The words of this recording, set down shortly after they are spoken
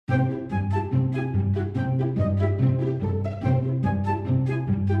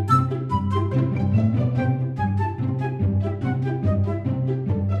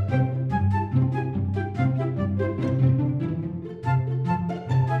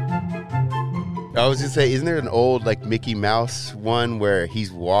I was just saying, isn't there an old like Mickey Mouse one where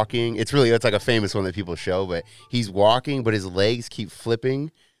he's walking? It's like a famous one that people show, but he's walking, but his legs keep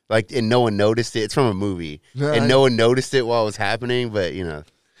flipping, like, and no one noticed it. It's from a movie, and no one noticed it while it was happening, but you know.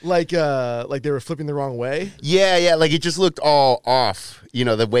 Like they were flipping the wrong way? Yeah, like it just looked all off. You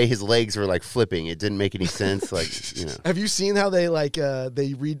know, the way his legs were like flipping. It didn't make any sense. Like, you know. Have you seen how they like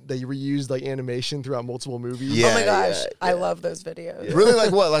they reused like animation throughout multiple movies? Yeah, oh my gosh, I love those videos. Really?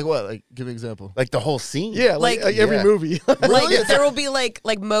 Like what? Like give me an example. Like the whole scene. Yeah, like every movie. Like there will be like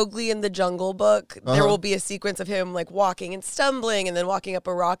Mowgli in the Jungle Book. There will be a sequence of him like walking and stumbling and then walking up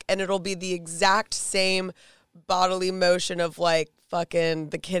a rock, and it'll be the exact same bodily motion of like fucking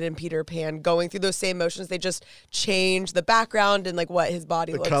the kid in Peter Pan going through those same motions. They just change the background and like what his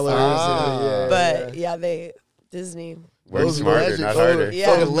body looks colors. like. But they Disney. Work Those smarter, magic- not harder. Yeah.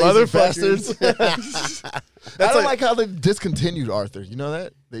 Fucking lazy Motherfuckers. bastards. I don't like how they discontinued Arthur. You know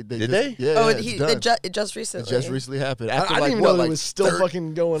that? Did they? Yeah. Oh, yeah, it just recently. It just recently happened. I After didn't like, even what, know like it was still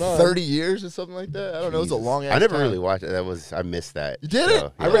fucking going on. 30 years or something like that. I don't know. It was a long ass I never time. really watched it. I missed that. You did it?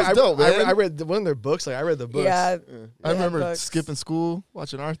 So, I read- dope, man. I read one of their books. Like I read the books. Yeah. I remember books. skipping school,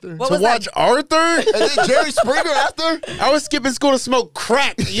 watching Arthur. What To was watch that? Arthur? And then Jerry Springer after? I was skipping school to smoke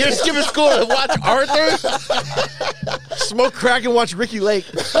crack. You're skipping school to watch Arthur? Smoke crack and watch Ricky Lake.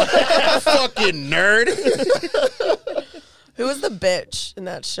 Fucking nerd. Who was the bitch in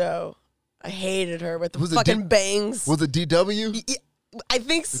that show? I hated her with the Was it fucking bangs. Was it DW? Yeah, I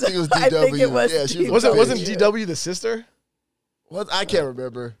think so. I think it was I think it DW. was. Yeah, she was a Wasn't bitch. DW the sister? What? I can't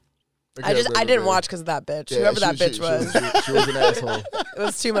remember. I didn't watch because of that bitch. Yeah, Whoever that bitch was. She was an asshole. It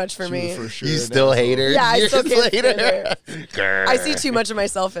was too much for She me. was for sure You an still asshole. hate her? Yeah, I Years still can't later? stand her. I see too much of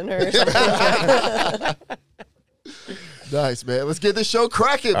myself in her. Nice, man. Let's get this show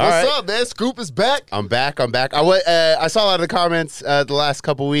cracking. All What's right. up, man? Scoop is back. I'm back. I saw a lot of the comments the last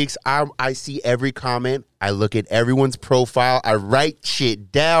couple weeks. I see every comment. I look at everyone's profile. I write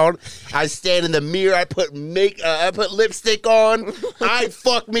shit down. I stand in the mirror. I put lipstick on. I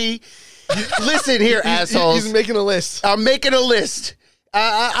fuck me. Listen here, assholes. He's making a list. I'm making a list.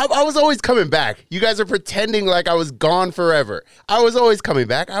 I was always coming back. You guys are pretending like I was gone forever. I was always coming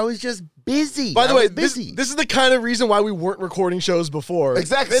back. I was just busy. By the I way, was busy. this is the kind of reason why we weren't recording shows before.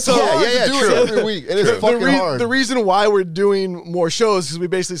 Exactly. It's So- hard yeah, to do true. it every week. It is fucking hard. The reason why we're doing more shows is we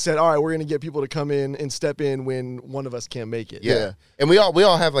basically said, all right, we're going to get people to come in and step in when one of us can't make it. Yeah. And we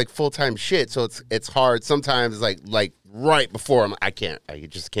all have like full-time shit, so it's hard sometimes like right before I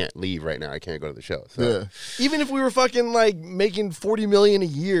just can't leave right now. I can't go to the show. So. Yeah. Even if we were fucking like making $40 million a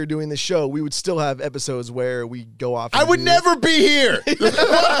year doing the show, we would still have episodes where we go off. I and would do- never be here. What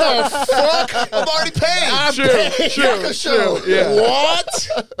the fuck? I'm already paid. I'm True, paid. true, Show. true, yeah. What?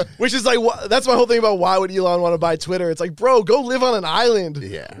 Which is like, that's my whole thing about why would Elon want to buy Twitter. It's like, bro, go live on an island.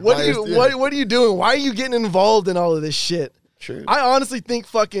 Yeah. What Why are you is- what are you doing? Why are you getting involved in all of this shit? True. I honestly think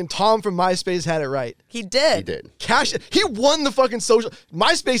fucking Tom from MySpace had it right. He did. He did. He won the fucking social.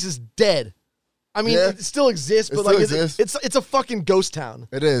 MySpace is dead. I mean, Yeah. it still exists, It but still like exists. it's a fucking ghost town.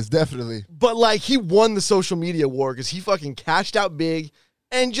 It is, definitely. But like he won the social media war because he fucking cashed out big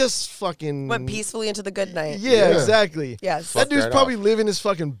and just fucking Went peacefully into the good night. Yeah, exactly. Yes. That dude's that probably off. living his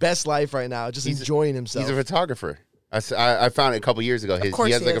fucking best life right now, just enjoying himself. He's a photographer. I found it a couple years ago. course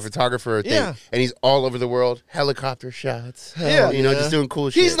He has he like a is. photographer thing, Yeah. and he's all over the world. Helicopter shots. Yeah. Just doing cool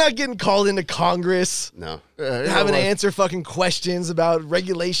shit. He's not getting called into Congress. No. Having to answer fucking questions about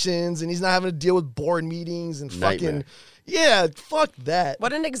regulations, and he's not having to deal with board meetings and fucking Nightmare. yeah, fuck that.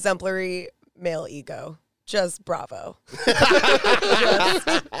 What an exemplary male ego. Just bravo.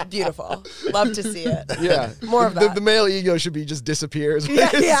 Just beautiful. Love to see it. Yeah, More of that. The male ego should be just disappears.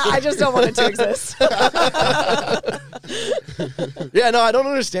 Yeah, I just don't want it to exist. Yeah, no, I don't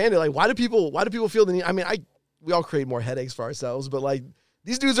understand it. Like, why do people feel the need? I mean, we all create more headaches for ourselves, but like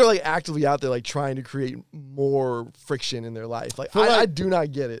these dudes are like actively out there like trying to create more friction in their life. Like, Feel like- I do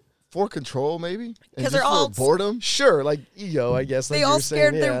not get it. For control, maybe? And 'Cause just they're for all- boredom? Sure, like ego, I guess. Like They you all were saying,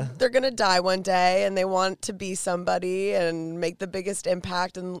 scared yeah. they're gonna die one day, and they want to be somebody and make the biggest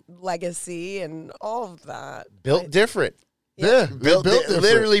impact and legacy and all of that. Built different. Yeah. Built different.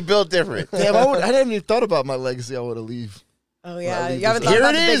 literally built different. Damn, I hadn't even thought about my legacy I want to leave. Oh yeah, leave you haven't this- thought Here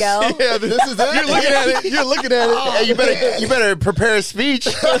about it the big is. L. Yeah, this is it. You're looking at it. You're looking at it. Hey, you better prepare a speech.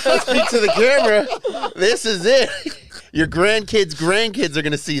 Speak to the camera. This is it. Your grandkids are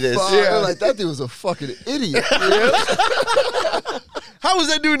gonna see this. Fuck, I'm like, that dude was a fucking idiot. How was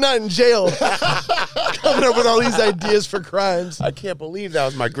that dude not in jail? Coming up with all these ideas for crimes. I can't believe that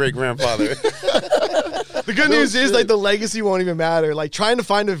was my great grandfather. The good news is like the legacy won't even matter. Like trying to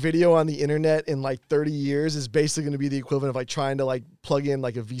find a video on the internet in like 30 years is basically going to be the equivalent of like trying to like plug in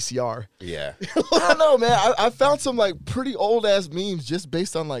like a VCR. Yeah. I don't know, man. I found some like pretty old ass memes just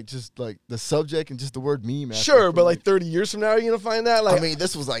based on like just like the subject and just the word meme. Sure, but like 30 years from now, are you gonna find that? Like, I mean,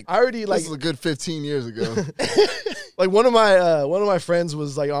 this was like I already like this was a good 15 years ago. like one of my friends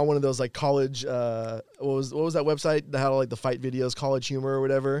was like on one of those like college what was that website that had all like the fight videos, College Humor or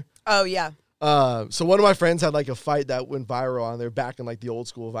whatever. Oh yeah. So one of my friends had like a fight that went viral on there back in like the old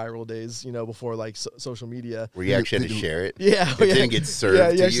school viral days, you know, before like social media. Where you actually had to share it. Yeah, It didn't get served. Yeah,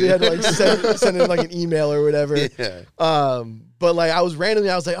 you to actually you. had to like send in like an email or whatever. Yeah. But like I was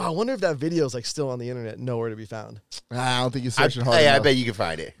like, oh, I wonder if that video is like still on the internet, nowhere to be found. I don't think you're searching hard I enough. bet you can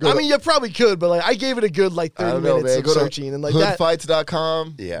find it. I mean, you probably could, but like I gave it a good like 30 minutes of Go searching to and like that.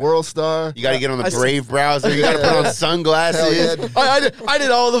 hoodfights.com, Yeah. World Star. You got to get on the I- Brave browser. You got to put on sunglasses. Hell yeah. I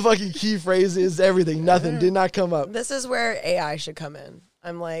did all the fucking key phrases, everything. Nothing did not come up. This is where AI should come in.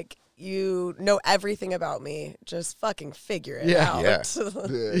 I'm like, you know everything about me. Just fucking figure it Yeah. out. Yeah.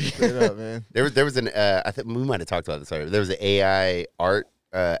 Yeah, straight up, man. There was an I think we might have talked about this already. There was an AI art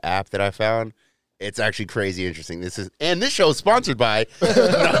app that I found. It's actually crazy interesting. This show is sponsored by.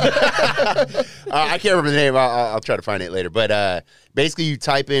 I can't remember the name. I'll try to find it later. But basically, you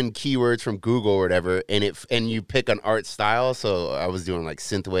type in keywords from Google or whatever, and you pick an art style. So I was doing like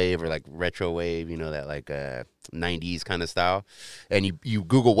synthwave or like retro wave, you know, that like 90s kind of style. And you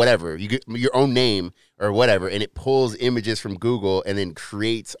Google whatever, you get your own name or whatever, and it pulls images from Google and then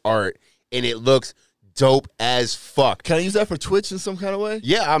creates art, and it looks dope as fuck. Can I use that for Twitch in some kind of way?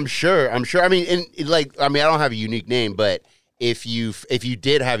 Yeah, I'm sure. I mean, I don't have a unique name, but if you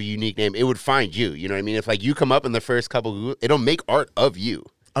did have a unique name, it would find you. You know what I mean? If like you come up in the first couple, it'll make art of you.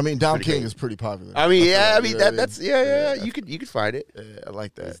 I mean, Dom Pretty King great. is pretty popular. I mean, yeah, feel like, that's you could find it. Yeah, I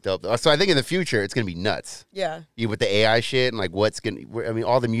like It's that. dope. Though. So I think in the future it's gonna be nuts. Yeah. You with the AI shit and like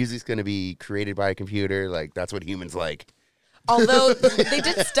all the music's gonna be created by a computer. Like that's what humans like. Although they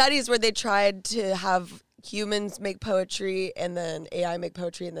did studies where they tried to have humans make poetry and then AI make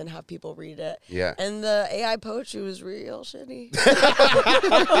poetry and then have people read it. Yeah. And the AI poetry was real shitty.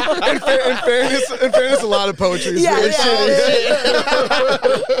 In fairness, a lot of poetry is Yeah, really yeah.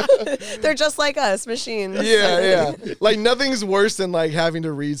 shitty. They're just like us, machines. Yeah. Like nothing's worse than like having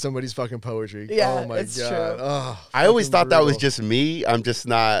to read somebody's fucking poetry. Yeah, oh my it's god. true. Oh, I always fucking thought that was brutal. just me. I'm just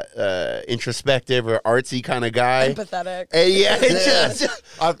not introspective or artsy kind of guy. Empathetic. And yeah, it's Yeah. just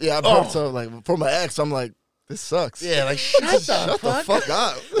I've Oh. heard some like from my ex. I'm like, this sucks. yeah, like shut Shut the fuck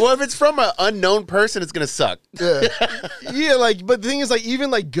up. Well, if it's from an unknown person, it's gonna suck. Yeah. Yeah, like, but the thing is, like, even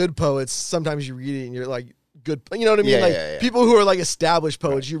like good poets, sometimes you read it and you're like, good, you know what I mean? Yeah, like, yeah. people who are like established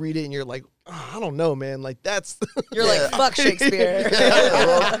poets, you read it and you're like, oh, I don't know, man. Like, that's. You're like, fuck Shakespeare.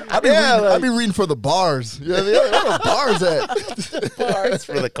 I'd be, Yeah, reading, like- I'd be reading for the bars. You know what I mean? Where the bars at? It's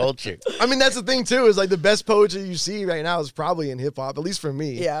for the culture. I mean, that's the thing, too, is like the best poetry you see right now is probably in hip hop, at least for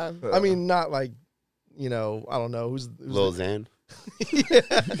me. Yeah. I mean, not like, you know, I don't know. Who's Lil Xan.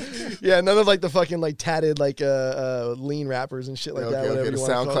 yeah, none of like the fucking like tatted like lean rappers and shit like that. Whatever the you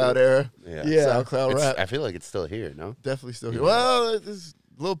wanna call SoundCloud it. era. Yeah. Yeah. SoundCloud It's- rap. I feel like it's still here, no? Definitely still here. Well, this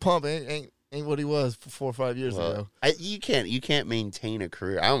Lil Pump ain't what he was 4 or 5 years ago. Well, you can't maintain a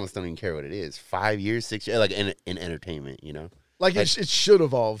career. I almost don't even care what it is. 5 years, 6 years, like in entertainment, you know? Like it should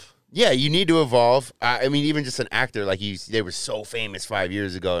evolve. Yeah, you need to evolve. I mean, even just an actor, like they were so famous 5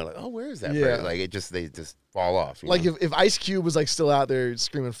 years ago, and like, oh, where is that? Yeah. person? Like they just fall off. you Like know? if Ice Cube was like still out there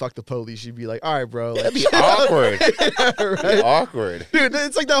screaming "fuck the police," you'd be like, "All right, bro." Like, that'd be awkward. right? Awkward. Dude,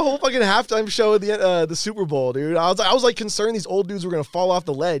 it's like that whole fucking halftime show at the Super Bowl, dude. I was like concerned these old dudes were gonna fall off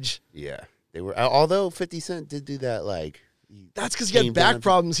the ledge. Yeah, they were. Although 50 Cent did do that, like That's because he had came back down-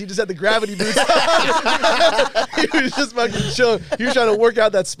 problems. He just had the gravity boots. He was just fucking chilling. He was trying to work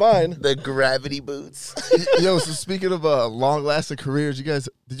out that spine. the gravity boots. Yo, so speaking of long-lasting careers,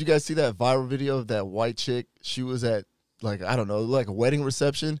 did you guys see that viral video of that white chick? She was at like, I don't know, like a wedding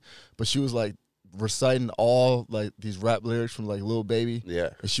reception, but she was like reciting all like these rap lyrics from like Lil Baby. Yeah.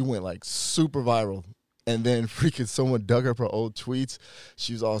 And she went like super viral. And then freaking someone dug up her old tweets.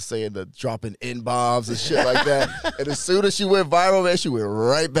 She was all saying the dropping N-bombs and shit like that. And as soon as she went viral, man, she went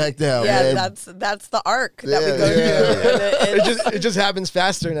right back down, Yeah, man. that's the arc that we Yeah, go yeah. through. And It just happens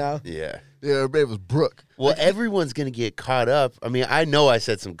faster now. Yeah. Yeah, her name was Brooke. Well, everyone's gonna get caught up. I mean, I know I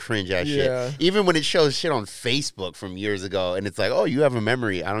said some cringe ass Yeah. shit. Even when it shows shit on Facebook from years ago, and it's like, oh, you have a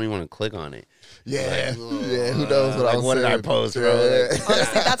memory. I don't even want to click on it. Yeah, who knows what I was what did I saying? post, bro? Yeah.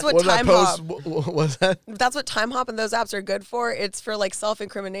 Honestly, that's what What did I Time Hop. post? What was that? That's what Time Hop and those apps are good for. It's for like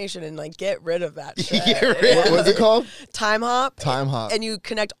self-incrimination and like get rid of that shit. What's it called? Time Hop. Time Hop. And you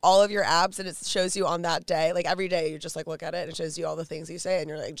connect all of your apps and it shows you on that day. Like every day you just like look at it and it shows you all the things you say and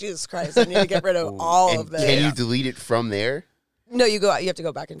you're like, Jesus Christ, I need to get rid of all And of this. can you delete it from there? No, you have to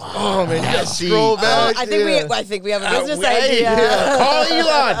go back into it. Oh man, you gotta see. scroll back. I think yeah. I think we have a business Hey, idea. call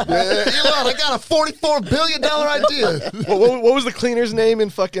Elon. Elon, I got a $44 billion idea. what was the cleaner's name in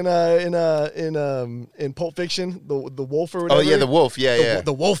fucking in Pulp Fiction? The wolf or whatever. Oh yeah, the wolf. Yeah,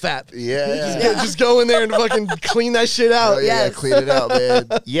 The wolf app. yeah. Just go in there and fucking clean that shit out. Oh, yeah, Yes. clean it out, man.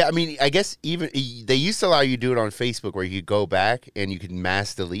 Yeah, I mean, I guess even they used to allow you to do it on Facebook where you could go back and you could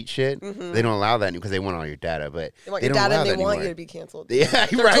mass delete shit. They don't allow that because they want all your data, but They want they your don't data allow and they that want anymore. you to be canceled. Yeah,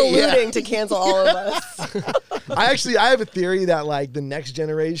 They're right. Yeah. colluding to cancel all of us. I have a theory that like the next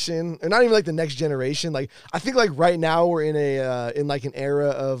generation, or not even like the next generation, like I think like right now we're in in like an era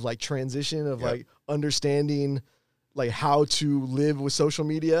of like transition of like understanding like how to live with social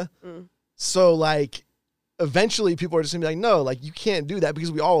media. So like eventually people are just gonna be like, no, like you can't do that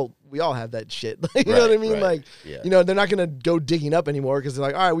because we all have that shit. Like, you know what I mean? right. Like, Yeah. you know, they're not gonna go digging up anymore because they're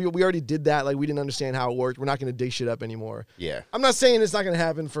like, all right, we already did that. Like we didn't understand how it worked. We're not gonna dig shit up anymore. Yeah. I'm not saying it's not gonna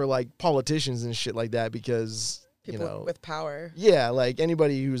happen for like politicians and shit like that because People you know with power. yeah, like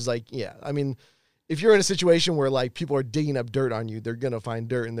anybody who's like, yeah, I mean, if you're in a situation where like people are digging up dirt on you, they're gonna find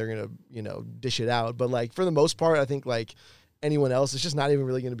dirt and they're gonna, you know, dish it out. But like for the most part, I think like anyone else, it's just not even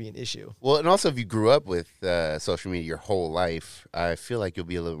really gonna be an issue. Well, and also if you grew up with social media your whole life, I feel like you'll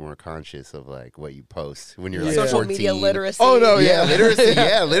be a little more conscious of like what you post when you're like Social 14. media literacy. Oh no, Yeah, yeah, literacy.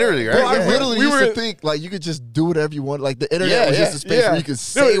 Yeah, literally. Right. Well, I Yeah. literally We used were- to think like you could just do whatever you want. Like the internet Yeah, was yeah, just a space where you could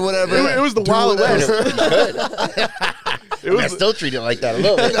say whatever. It was the do Wild whatever. West. I still treat it like that a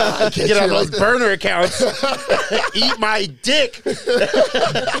little bit. Get on those burner accounts. Eat my dick.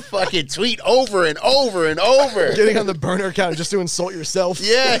 Fucking tweet over and over and over. Getting on the burner account just to insult yourself.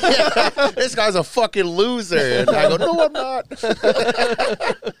 Yeah, yeah. This guy's a fucking loser. And I go, no, I'm not.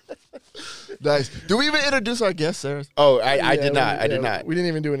 Nice. Do we even introduce our guest, Sarah? Oh, I Yeah, did not. I did not. We didn't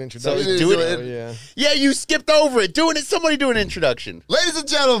even do an introduction. So do it. Oh, yeah. Yeah, you skipped over it. Doing it. Somebody do an introduction. Ladies and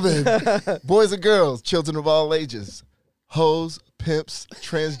gentlemen, boys and girls, children of all ages, hoes, pimps,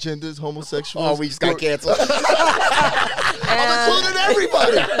 transgenders, homosexuals. Oh, we just got canceled. I'm including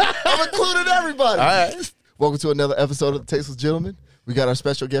everybody. I'm including everybody. All right. Welcome to another episode of The Tasteless Gentleman. We got our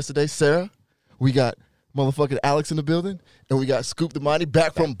special guest today, Sarah. We got motherfucking Alex in the building. And we got Scoop the Mighty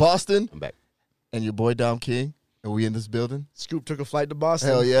back from Boston. I'm back. And your boy, Dom King. And we in this building. Scoop took a flight to Boston.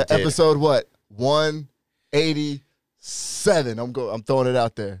 Hell yeah. did. Episode what? 187. I'm throwing it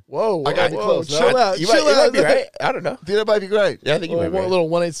out there. Whoa, I got you whoa, close, no? chill out, You chill might, out. you might be right. I don't know. Dude, that might be great. Yeah, I think you might be One right. little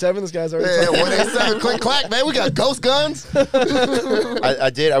 187. This guy's already. Yeah, talking. 187. Click, clack, man. We got ghost guns. I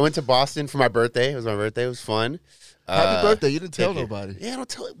did. I went to Boston for my birthday. It was my birthday. It was fun. Happy birthday. You didn't tell thank you. nobody. Yeah, don't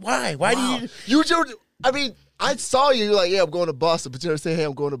tell it. Why? Why do you? You just, I mean, I saw you. You're like, yeah, I'm going to Boston. But you never say, hey,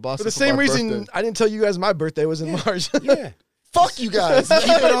 I'm going to Boston. For the same my reason, birthday. I didn't tell you guys my birthday was in March. Yeah. Fuck you guys.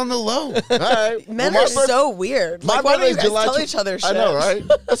 Keep it on the low. All right. Men Well, are so weird. my Like, why don't you birthday's guys July tell tw- each other shit? I know, right?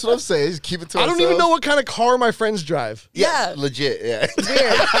 That's what I'm saying. Just keep it to I don't even ourselves. know what kind of car my friends drive. Yeah. Legit. Yeah.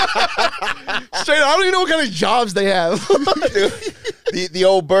 Straight up, I don't even know what kind of jobs they have. the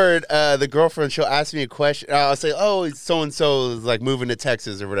old bird, the girlfriend, she'll ask me a question. I'll say, "Oh, so and so is like moving to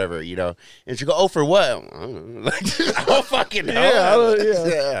Texas or whatever," you know, and she'll go, "Oh, for what?" I don't know. Like, I don't fucking know.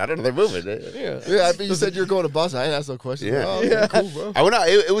 Yeah, I don't know. They're moving. Yeah. Yeah, I mean, you said you were going to Boston. I didn't ask no questions. Yeah. Oh, Yeah. cool, bro. I went out.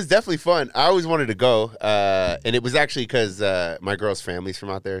 It was definitely fun. I always wanted to go, and it was actually because my girl's family's from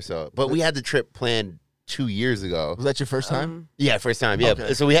out there. So, but we had the trip planned 2 years ago. Was that your first time? Yeah, first time. Yeah,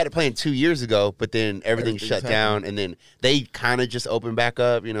 Okay. so we had it planned 2 years ago, but then everything Everything's shut down, and then they kind of just opened back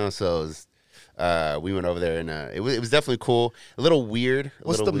up, you know. So it was, we went over there, and it was definitely cool. A little weird.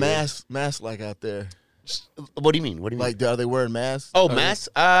 What's the little weird. mask like out there? What do you mean? What do you mean? Like, are they wearing masks? Oh, Are they- mask?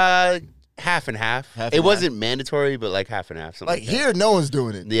 Half and half. Half It and wasn't mandatory, but like half and half. Something Like like that. here, no one's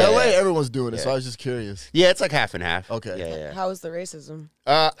doing it. Yeah, LA, yeah. everyone's doing it. So Yeah. I was just curious. Yeah, it's like half and half. Okay. Yeah, yeah. How was the racism?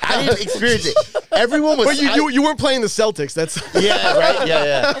 I didn't experience it. Everyone was. But you weren't playing the Celtics. That's Yeah, right.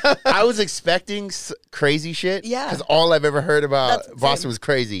 Yeah. I was expecting crazy shit. Yeah. Because all I've ever heard about That's Boston same. was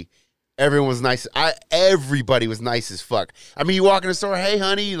crazy. Everyone was nice. Everybody was nice as fuck. I mean, you walk in the store, hey,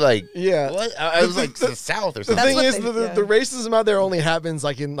 honey, like, Yeah. what? I was like the South or the something. thing what is, they- the, yeah. the racism out there only happens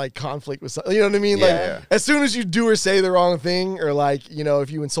like in like conflict with something. You know what I mean? Yeah. Like as soon as you do or say the wrong thing, or like you know if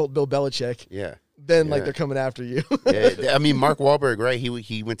you insult Bill Belichick, Yeah. then like they're coming after you. Yeah, I mean, Mark Wahlberg, right?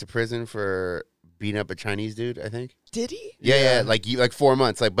 He went to prison for beating up a Chinese dude, I think. Did he? Yeah, like 4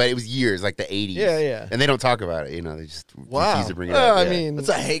 months, but it was years, like the 80s. Yeah. And they don't talk about it, they just refuse to bring it Well, up. I mean, It's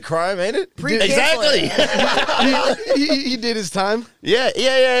a hate crime, ain't it? exactly. he did his time.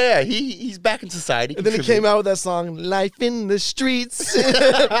 Yeah. He's back in society. And then he came out with that song, Life in the Streets.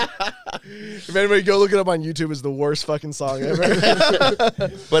 If anybody go look it up on YouTube, it's the worst fucking song ever.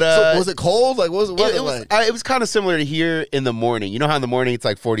 But So was it cold? Like, what was the weather like? It was kind of similar to here in the morning. You know how in the morning it's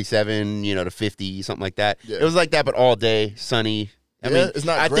like 47, to 50, something like that. Yeah. It was like that, but all day, sunny. I Yeah, mean, it's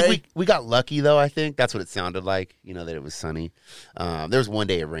not I gray. think we got lucky though. I think that's what it sounded like. That it was sunny. There was one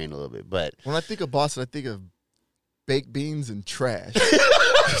day it rained a little bit, but When I think of Boston, I think of baked beans and trash.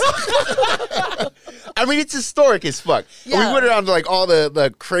 I mean, it's historic as fuck. Yeah. We went around to like all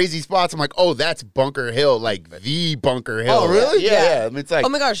the crazy spots. I'm like, oh, that's Bunker Hill, like the Bunker Hill. Oh, really? Yeah. I mean, it's like, Oh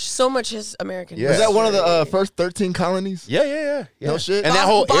my gosh, so much American. Yeah. Was that one of history. the first 13 colonies? yeah. No shit? And that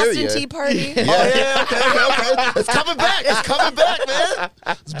whole Boston area. Tea Party. Oh, yeah, okay. It's coming back. It's coming back, man.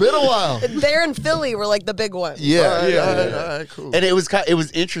 It's been a while. There in Philly were like the big ones. Yeah, All right, cool. And it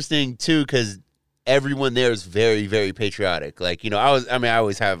was interesting too because everyone there is very, very patriotic. Like I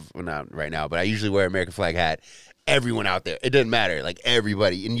always have, well, not right now, but I usually wear American flag hat. Everyone out there, it doesn't matter. Like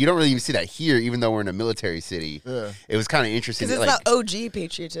everybody, and you don't really even see that here, even though we're in a military city. Yeah. It was kind of interesting. Because it's like, not OG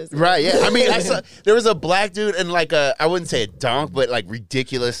patriotism. right? Yeah, I mean, I saw there was a black dude in like I wouldn't say a donk, but like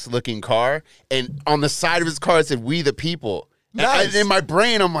ridiculous looking car, and on the side of his car it said "We the People." Nice. In my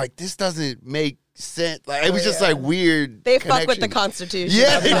brain, I'm like, this doesn't make sense. Like it was just like weird. They fuck with the connection. Constitution.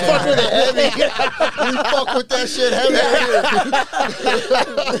 Yeah, they fuck with it heavy. We fuck with that shit heavy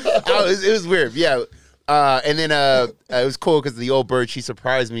here. It was weird. Yeah. And then it was cool because the old bird, she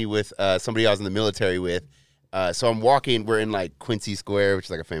surprised me with somebody I was in the military with. So I'm walking. We're in like Quincy Square, which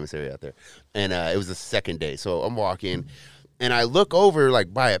is like a famous area out there. And it was the second day. So I'm walking, and I look over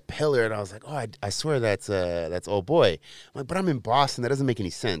like by a pillar, and I was like, oh, I swear that's old boy. I'm like, but I'm in Boston. That doesn't make any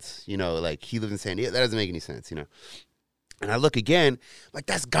sense. Like he lives in San Diego. That doesn't make any sense. And I look again, like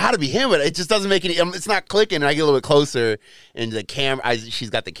that's got to be him, but it just doesn't make any. It's not clicking. And I get a little bit closer, and the camera,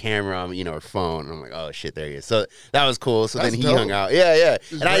 she's got the camera on, her phone, and I'm like, oh shit, there he is. So that was cool. So That's then he dope. hung out, yeah. And I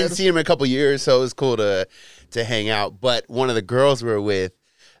random. hadn't seen him in a couple years, so it was cool to hang out. But one of the girls we were with,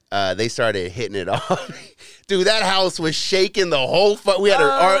 they started hitting it off. Dude, that house was shaking the whole. We had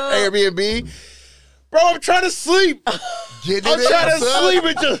our Airbnb. Bro, I'm trying to sleep. I'm trying to sleep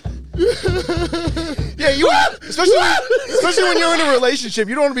and just. Yeah, especially when you're in a relationship,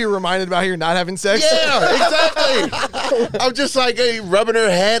 you don't want to be reminded about how you're not having sex. Yeah, exactly. I'm just like rubbing her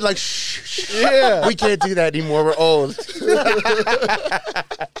head, like, shh. Yeah. We can't do that anymore. We're old.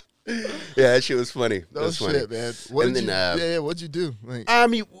 Yeah, that shit was funny. That No was funny. shit, man. What And did then, you? What'd you do? Like, I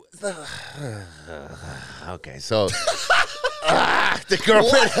mean, okay, so the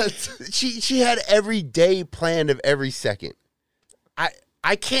girlfriend, she had every day planned of every second.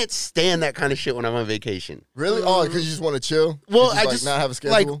 I can't stand that kind of shit when I'm on vacation. really? Oh, because you just want to chill? Well, You I just not have a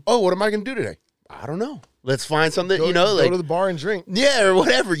like, schedule. oh, what am I gonna do today? I don't know. Let's find something, Go like to the bar and drink. yeah, or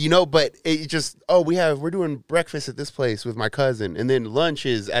whatever, but it just, we're doing breakfast at this place with my cousin, and then lunch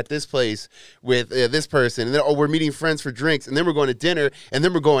is at this place with this person, and then we're meeting friends for drinks, and then we're going to dinner, and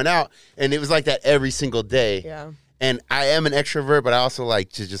then we're going out, and it was like that every single day. Yeah. And I am an extrovert, but I also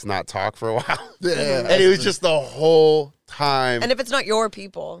like to just not talk for a while. Yeah. And it was just the whole time. And if it's not your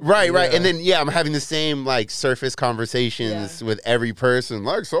people. Right. Yeah. And then, I'm having the same, like, surface conversations with every person.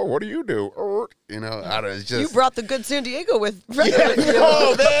 Like, so what do you do? I don't know. It's just. You brought the good San Diego with.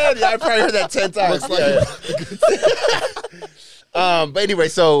 Oh, man. Yeah, I probably heard that 10 times. But anyway,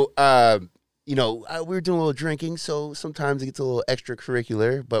 so, we were doing a little drinking, so sometimes it gets a little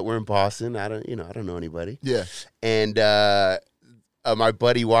extracurricular, but we're in Boston. I don't know anybody. Yeah. And my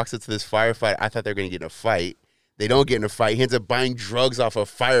buddy walks up to this firefighter. I thought they were going to get in a fight. They don't get in a fight. He ends up buying drugs off a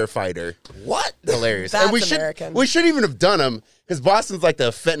firefighter. What? Hilarious. That's and American. we shouldn't even have done them because Boston's like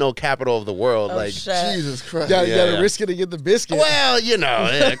the fentanyl capital of the world. Oh, like, shit. Jesus Christ. You gotta Yeah. risk it to get the biscuit. well,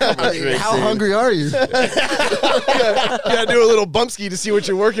 a couple of drinks How in. hungry are you? You gotta do a little bumpski to see what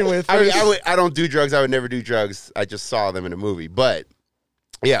you're working with. I mean, first. I don't do drugs. I would never do drugs. I just saw them in a movie. But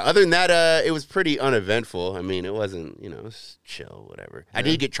yeah, other than that, it was pretty uneventful. I mean, it wasn't, it was chill, whatever. I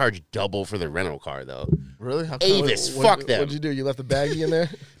did get charged double for the rental car though. Really? How come? Avis, fuck them. What'd you do? You left the baggie in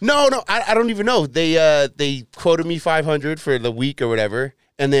there? No, I don't even know. They quoted me $500 for the week or whatever,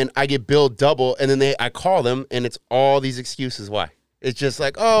 and then I get billed double, and then I call them, and it's all these excuses why. It's just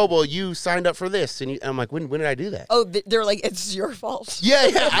like, oh, well, you signed up for this, and I'm like, when did I do that? Oh, they're like, it's your fault.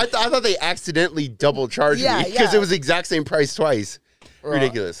 Yeah. I thought they accidentally double charged Yeah, me because yeah. it was the exact same price twice.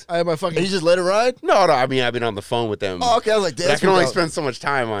 Ridiculous. I have my And fucking. you just let it ride? No, I mean, I've been on the phone with them. Oh, okay. I was like, But I damn. can only spend so much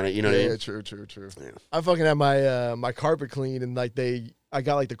time on it. You know what I Yeah, mean? true. I fucking had my my carpet cleaned, and like I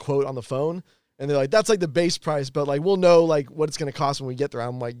got like the quote on the phone. And they're like, that's like the base price, but like we'll know like what it's gonna cost when we get there.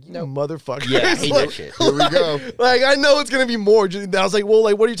 I'm like, you motherfucker. Yeah, I hate that shit. Here we go. Like I know it's gonna be more. I was like, well,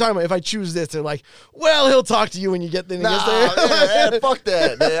 like what are you talking about? If I choose this, they're like, well, he'll talk to you when you get there. Nah, man, fuck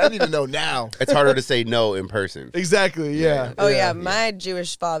that, man. I need to know now. It's harder to say no in person. Exactly. Yeah. Oh yeah, my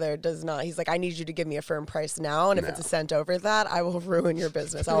Jewish father does not. He's like, I need you to give me a firm price now, and if it's a cent over that, I will ruin your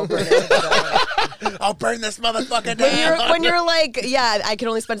business. I will burn it. I'll burn this motherfucker When you're like, yeah, I can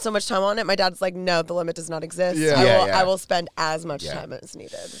only spend so much time on it. My dad's like, no, the limit does not exist. Yeah. I will spend as much time as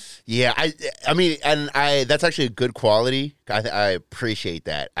needed. Yeah, I mean, and that's actually a good quality. I appreciate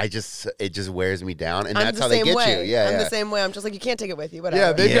that. It just wears me down, and I'm that's the how they same get way. you. Yeah, I'm yeah. the same way. I'm just like, you can't take it with you.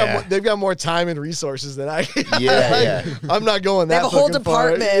 Whatever. Yeah, Yeah. they've got more time and resources than I. Yeah, yeah. I'm not going They that. have a whole fucking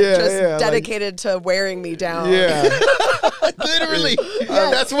far. department like- dedicated to wearing me down. Yeah, Literally,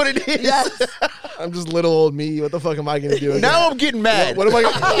 that's what it is. Yes. I'm just little old me. What the fuck am I gonna do? Again? Now I'm getting mad. What am I?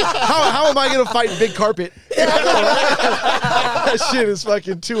 How am I gonna fight big carpet? That shit is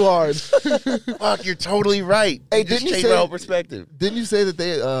fucking too hard. Fuck, you're totally right. Hey, You just didn't you changed say- my whole perspective. Didn't you say that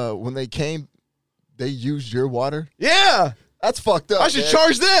they, when they came, they used your water? Yeah, That's fucked up. I should man.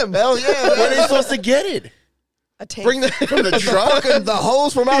 charge them. Hell yeah, man. Where are they supposed to get it? A tank. Bring the From the truck? Fucking the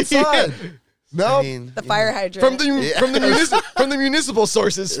hose from outside. No. I mean, the fire hydrant. from the municipal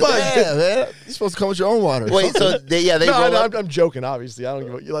sources. Fuck. Yeah, man. You're supposed to come with your own water. wait, so they No, roll up. I'm joking. Obviously, I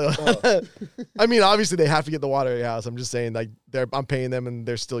don't give a. I mean, obviously they have to get the water at your house. I'm just saying, like, I'm paying them and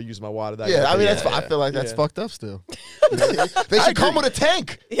they're still using my water. That yeah, I mean, Yeah, I feel like that's Yeah. fucking up still. They should come with a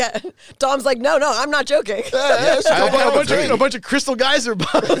tank. Yeah. Dom's like, no, I'm not joking. Yeah, they should I come got with a bunch of crystal geyser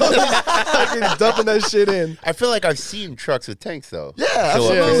bottles. Fucking dumping that shit in. I feel like I've seen trucks with tanks though. Yeah, Show up to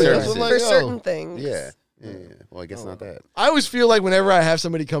absolutely. service That's it. what For yo. certain things. Yeah. Well, I guess not that. I always feel like whenever I have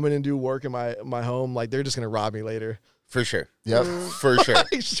somebody come in and do work in my home, like they're just gonna rob me later. For sure. Yep. For sure.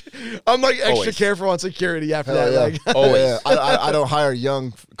 I'm like extra Always. careful on security after Hell that. yeah. Like, Always. Yeah, I don't hire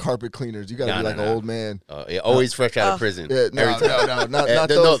young carpet cleaners. You got to No, be no, like no. an old man. Yeah, always fresh out of prison. Yeah, no, Every time. no, not No,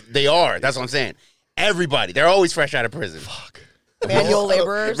 those. they are. That's what I'm saying. Everybody. They're always fresh out of prison. Manual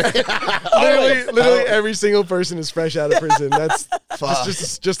laborers. literally every single person is fresh out of prison. That's Fuck.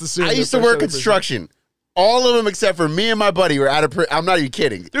 just assume. I they're used to fresh work out of prison. construction. All of them except for me and my buddy were out of prison. I'm not even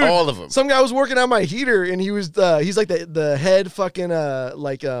kidding. Dude, All of them. Some guy was working on my heater, and he was he's like the head fucking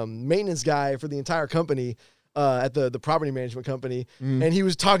maintenance guy for the entire company at the property management company. And he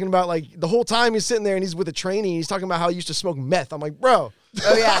was talking about like the whole time he's sitting there and he's with a trainee. He's talking about how he used to smoke meth. I'm like, bro,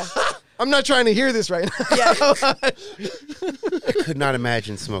 Oh yeah. I'm not trying to hear this right now. Yeah. I could not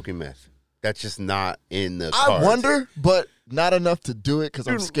imagine smoking meth. That's just not in the I cards. wonder, but not enough to do it because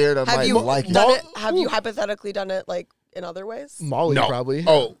I'm scared I Have might you like it. done it? Have you hypothetically done it like in other ways? Molly No. probably.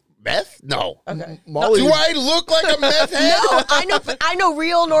 Oh, meth? No. Okay. Molly. Do I look like a meth head? No, I know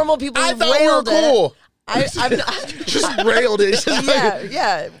real normal people I who've thought we were railed cool. it. I'm not, just railed it. It's just like-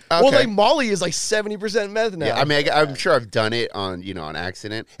 yeah. Well, Okay. like Molly is like 70% meth now. Yeah, I mean, I'm sure I've done it on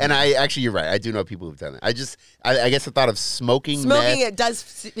accident, and I actually, you're right. I do know people who've done it. I guess the thought of smoking Smoking meth, it does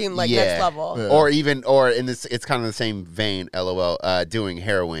seem like yeah. next level. Yeah. or in this, it's kind of the same vein. LOL, doing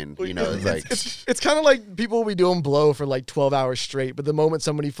heroin. You know, it's like it's kind of like people will be doing blow for like 12 hours straight, but the moment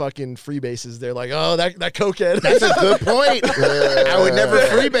somebody fucking freebases, they're like, oh, that cokehead. that's a good point. I would never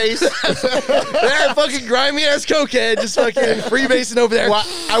freebase. that fucking grimy ass cokehead just fucking freebasing over there. Well,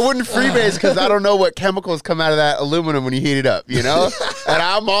 I wouldn't freebase because I don't know what chemicals come out of that aluminum when you heat it up. You know, and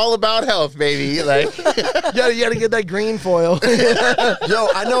I'm all about health, baby. Like, You gotta get that green foil. Yo,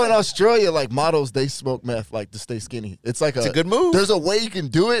 I know in Australia, like models, they smoke meth like to stay skinny. It's like a good move. There's a way you can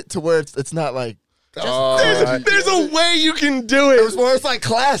do it to where it's not like There's a way you can do it's it. more. It's like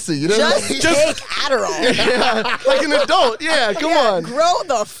classy. You know, what I Just mean? take Adderall. Yeah, like an adult. Yeah, come Yeah, on. grow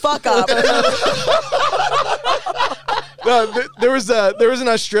the fuck up. No, there was an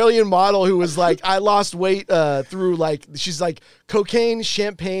Australian model who was like, I lost weight through like, she's like cocaine,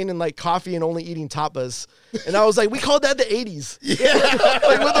 champagne, and like coffee, and only eating tapas. And I was like, we called that the 80s. Yeah.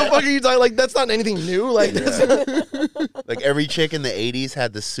 Like, what the fuck are you talking? Like, that's not anything new. Like, like every chick in the 80s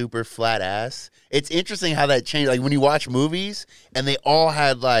had the super flat ass. It's interesting how that changed. Like when you watch movies and they all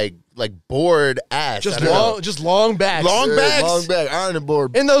had like bored ass. I don't know. long backs. Long backs. long back, ironing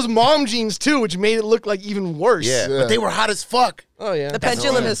board. And those mom jeans too, which made it look like even worse. Yeah, but they were hot as fuck. Oh yeah. The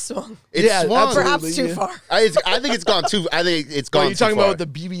pendulum has swung. It's Yeah, swung. absolutely. Perhaps too far. I think it's gone too. I think it's gone. Are you talking too far. about the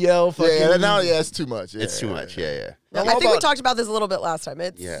BBL? Fucking, It's too much. It's too much. Yeah. No, I'm I all think we about- talked about this a little bit last time.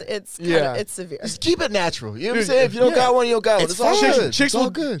 It's Yeah. it's kind Yeah. of, it's severe. Just keep it natural. You know what I'm Dude, saying? If you don't got one, you don't got one. It's It's all fine. good. Chicks It's all will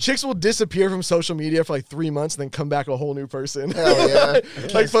good. chicks will disappear from social media for like 3 months and then come back a whole new person. Hell yeah.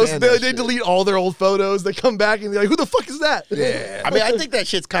 Like post, they delete all their old photos. They come back and they're like, "Who the fuck is that?" Yeah. I mean, I think that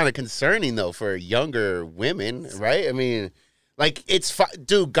shit's kind of concerning though for younger women, right? I mean, like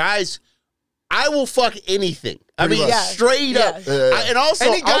dude, guys. I will fuck anything. I Pretty mean, much. straight up. Yeah. And also,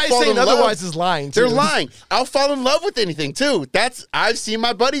 Any I'll guy fall saying in love- otherwise is lying. They're too. lying. I'll fall in love with anything too. I've seen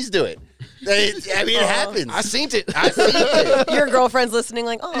my buddies do it. I mean, it happens. I seen it. I seen it. Your girlfriend's listening,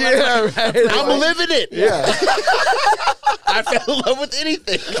 like, oh, that's Yeah, right. I'm living it. Yeah. I fell in love with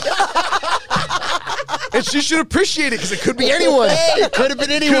anything. And she should appreciate it because it could be anyone. Hey, it could have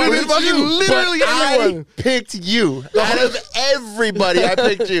been anyone. Could've been but fucking you. literally But anyone. I picked you. Out of everybody, I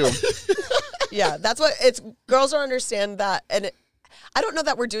picked you. yeah, that's what it's. Girls don't understand that, and I don't know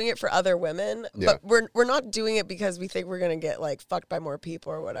that we're doing it for other women, Yeah. but we're not doing it because we think we're gonna get like fucked by more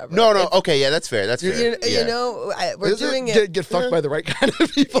people or whatever. No. It's- Okay, yeah, that's fair. That's fair. You know, we're Is it doing it. get fucked by the right kind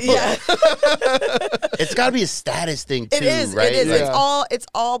of people. Yeah, It's got to be a status thing too, it is. right? It is. Like, It's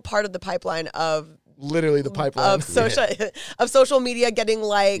all part of the pipeline of Literally the pipeline. of social media getting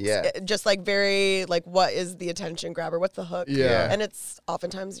likes, Yeah. just like very like what is the attention grabber? What's the hook? Yeah. and it's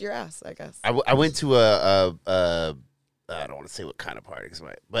oftentimes your ass, I guess. I went to a I don't want to say what kind of party,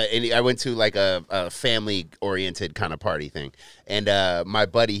 but I went to like a family-oriented kind of party thing. And my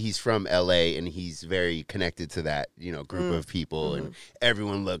buddy, he's from L.A., and he's very connected to that, group of people, and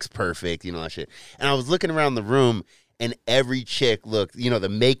everyone looks perfect, that shit. And I was looking around the room, and every chick looked, the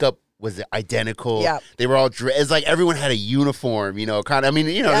makeup was identical. Yeah. They were all dressed. It's like everyone had a uniform, kind of. I mean,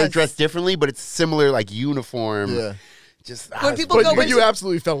 they're Yes. dressed differently, but it's similar, like, uniform. Yeah. Just When people But, go but into you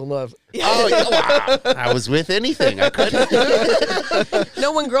absolutely fell in love. Oh, yeah, wow. I was with anything. I couldn't.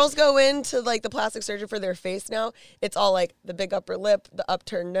 No, when girls go into like the plastic surgery for their face now, it's all like the big upper lip, the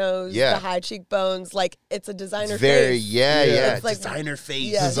upturned nose, Yeah. the high cheekbones. Like it's a designer It's very, face. yeah. It's like- Designer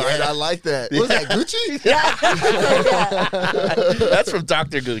face. Yeah. Design, I like that. What is that, Gucci? That's from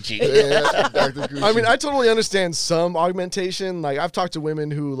Dr. Gucci. Yeah, Dr. Gucci. I mean, I totally understand some augmentation. Like, I've talked to women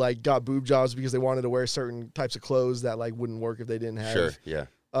who like got boob jobs because they wanted to wear certain types of clothes that like wouldn't work if they didn't have. Sure, yeah.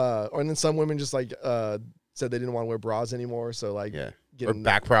 And then some women just like said they didn't want to wear bras anymore. So like, Yeah. Or getting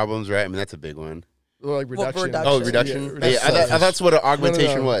back problems, right? I mean, that's a big one. or, like reduction. reduction. Oh, reduction? Yeah, Yeah, I thought that's what an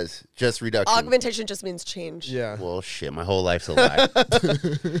augmentation No. was. Just reduction. Augmentation just means change. Yeah. Well, shit, my whole life's a lie.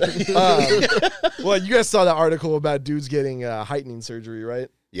 Well, you guys saw that article about dudes getting heightening surgery, right?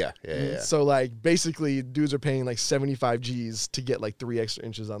 yeah. So like, basically, dudes are paying like 75 G's to get like 3 extra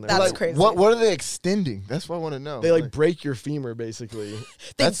inches on their. That's leg. crazy. What are they extending? That's what I want to know. They like break your femur, basically.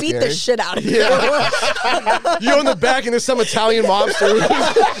 They That's beat the scary. shit out of you. You're on the back, and there's some Italian mobster in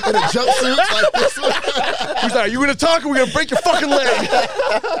a jumpsuit like this one. who's like, "You gonna talk, or we're gonna break your fucking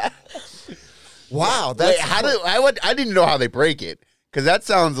leg." Wow, Wait, that's I didn't know how they break it, because that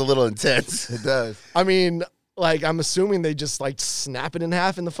sounds a little intense. it does. I mean, like, I'm assuming they just like snap it in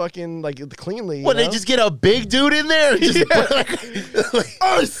half in the fucking like cleanly. you What, they know? just get a big dude in there? And just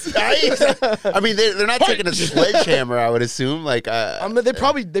I mean, they're not taking a sledgehammer, I would assume. Like, I mean, they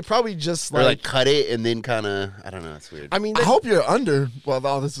probably just or like. like cut it and then kind of, I don't know, it's weird. I mean, I hope you're under while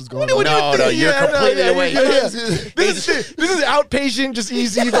all this is going on. No, you're completely awake. This is outpatient, just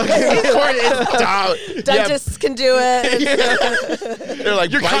easy. Dentists can do it. They're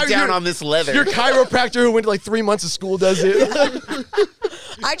like, Your bite chi- down your- on this leather. Your chiropractor who went to like 3 months of school does it.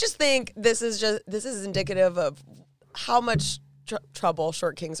 I just think this is indicative of how much trouble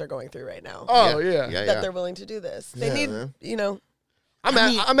short kings are going through right now. Oh yeah. That they're willing to do this. They need, man.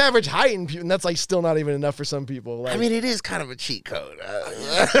 I'm average height, and that's like still not even enough for some people. Like, I mean, it is kind of a cheat code.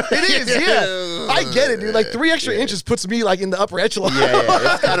 it is. Yeah, I get it, dude. Like 3 extra inches puts me like in the upper echelon.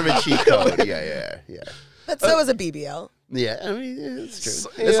 Yeah, it's kind of a cheat code. Yeah. but so is a BBL. Yeah, I mean, it's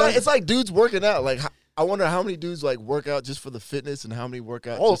true. It's like dudes working out. Like I wonder how many dudes like work out just for the fitness and how many work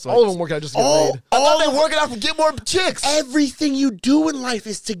out. All just, like, of them work out just to get laid. I thought they working out to get more chicks. Everything you do in life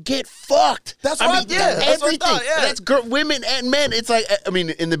is to get fucked. That's what that's what I everything. thought, yeah. That's women and men. It's like, I mean,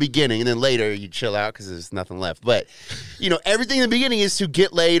 in the beginning, and then later you chill out because there's nothing left. But everything in the beginning is to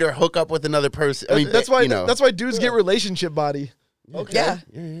get laid or hook up with another person. I mean, That's why dudes get relationship body. Yeah.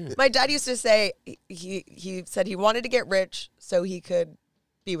 My dad used to say he said he wanted to get rich so he could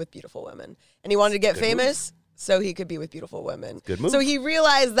be with beautiful women, and he wanted to get famous so he could be with beautiful women. Good move. So he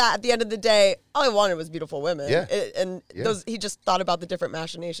realized that at the end of the day, all I wanted was beautiful women. Yeah. He just thought about the different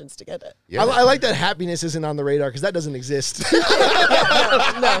machinations to get it. Yeah. I like that happiness isn't on the radar because that doesn't exist. No.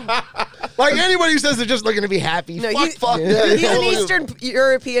 Like anybody who says they're just looking to be happy, No, fuck. he's an Eastern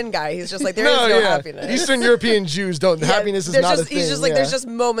European guy. He's just like, there is no happiness. Eastern European Jews don't. Yeah, Happiness is there's not just, a thing. He's just like, there's just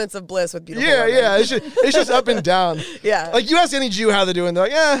moments of bliss with beautiful Yeah, women. yeah. It's just up and down. Yeah. Like you ask any Jew how they're doing, they're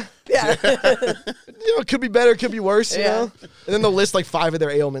like, yeah, Yeah. it could be better, it could be worse, you Yeah. know. And then they'll list like 5 of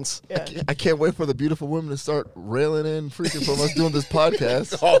their ailments. Yeah. I can't wait for the beautiful women to start railing in freaking from us doing this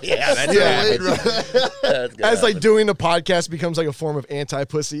podcast. Oh yeah, that's Yeah. That's gonna As like happen. doing a podcast becomes like a form of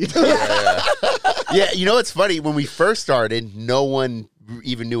anti-pussy. Yeah, you know what's funny? When we first started, no one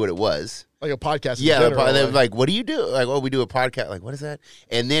even knew what it was. Like a podcast. In Yeah, general, they were like, "What do you do?" Like, "Oh, we do a podcast." Like, what is that?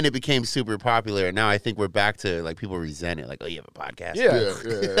 And then it became super popular. And now I think we're back to like people resent it. Like, "Oh, you have a podcast?" Yeah.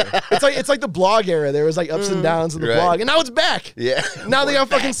 It's like the blog era. There was like ups and downs in the Right. blog, and now it's back. yeah. Now they We're got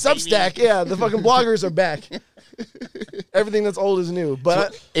fucking back, Substack. baby. Yeah, the fucking bloggers are back. Everything that's old is new.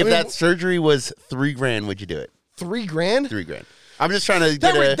 But If I mean, that surgery was $3,000, would you do it? $3,000, $3,000. I'm just trying to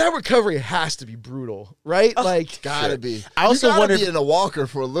get that recovery has to be brutal, right? Like, Gotta be. I also you gotta wonder be if- in a walker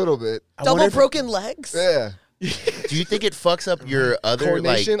for a little bit. Double broken legs? Yeah. Do you think it fucks up your other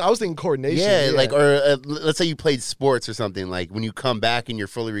coordination. like? I was thinking coordination. Yeah, like, or let's say you played sports or something. Like, when you come back and you're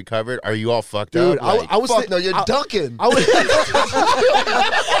fully recovered, are you all fucked dude, up? Like, I was Fuck no, you're dunking. I was,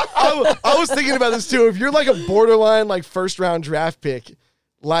 I was thinking about this too. If you're like a borderline like first round draft pick,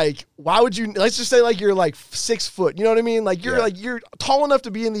 like why would you? Let's just say like you're like 6 foot. You know what I mean? Like you're tall enough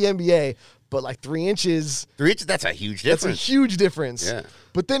to be in the NBA, but like 3 inches. 3 inches. That's a huge That's a difference. huge difference. Yeah.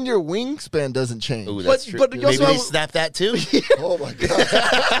 But then your wingspan doesn't change. Ooh, that's true. but you Maybe also they have- snap that too. Oh my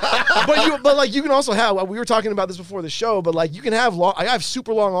god. but like you can also have. We were talking about this before the show, but like you can have long. I have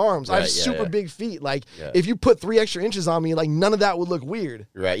super long arms. I have Right, yeah, super yeah. big feet. Like Yeah. if you put 3 extra inches on me, like none of that would look weird.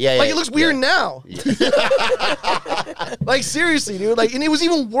 Right? Yeah. Like yeah, it looks weird yeah. now. Like seriously, dude. Like, and it was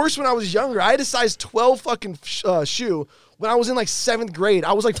even worse when I was younger. I had a size 12 fucking shoe when I was in like 7th grade.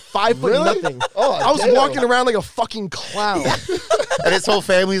 I was like 5 foot Really? nothing. Oh, I was damn. walking around like a fucking clown. And his whole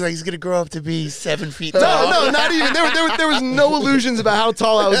family's like, he's gonna grow up to be 7 feet tall. No, not even. There was no illusions about how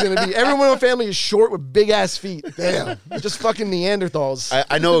tall I was gonna be. Everyone in my family is short with big ass feet. Damn, just fucking Neanderthals.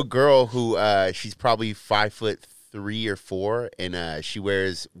 I know a girl who she's probably 5'3" or 4, and she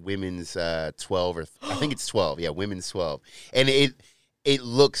wears women's 12 or I think it's 12. Yeah, women's 12, and it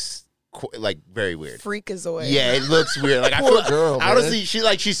looks like very weird. Freakazoid. Yeah, it looks weird. Like I Poor feel, girl, man. honestly,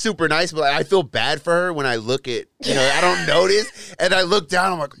 she's super nice, but like, I feel bad for her when I look at I don't notice, and I look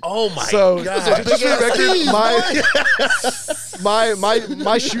down. I'm like, oh my So god. just for the Big-ass record,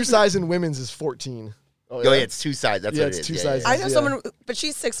 my shoe size in women's is 14. Oh yeah, it's 2 sides. That's Yeah, what it's it is. 2 Yeah, sizes. I know Yeah. someone, but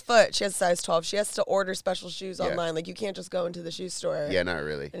she's 6 foot. She has size 12. She has to order special shoes Yeah. online. Like you can't just go into the shoe store. Yeah, not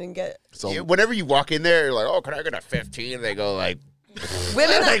really. And then get So Yeah, whenever you walk in there, you're like, oh, can I get a 15? And they go like,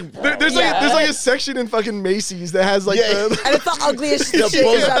 women. There's like a section in fucking Macy's that has like Yeah. And it's the ugliest The shit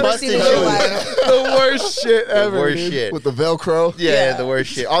most you've ever busted seen in your shoes. life. the worst shit the ever. worst dude. shit. with the Velcro. Yeah, Yeah. the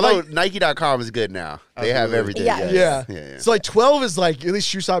worst shit. Although Nike.com is good now. They have everything. Yeah. Yeah. Yeah. So like 12 is like, at least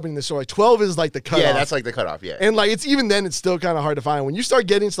shoe shopping in the store, like 12 is like the cutoff. Yeah, that's like the cutoff. Yeah. And like it's even then it's still kind of hard to find. When you start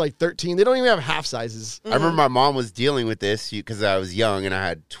getting to like 13, they don't even have half sizes. I remember my mom was dealing with this because I was young and I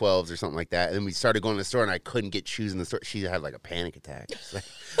had 12s or something like that. And then we started going to the store and I couldn't get shoes in the store. She had like a panic attack. She's like,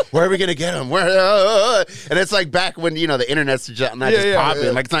 where are we going to get them? Where? And it's like back when, the internet's just not just popping. yeah.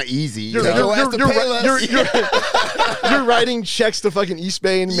 Like it's not easy. You're, you know? you're writing checks to fucking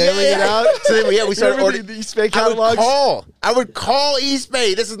Eastbay and mailing it out. So then, we started Remember ordering the Eastbay catalogs. I would call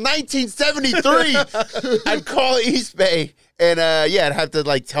Eastbay. This is 1973. I'd call Eastbay and I'd have to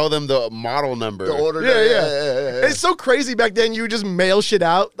like tell them the model number. The order. Yeah. It's so crazy back then. You would just mail shit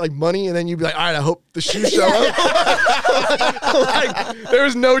out like money, and then you'd be like, "All right, I hope the shoes show up." Like there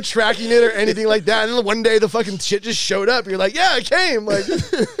was no tracking it or anything like that. And then one day the fucking shit just showed up. You're like, "Yeah, it came." Like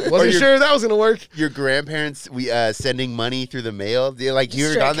wasn't sure that was gonna work. Your grandparents sending money through the mail. You ever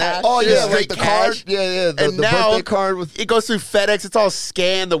Straight done that? cash. Oh yeah, Just like straight the cash. card. Yeah. The And now birthday card with. it goes through FedEx. It's all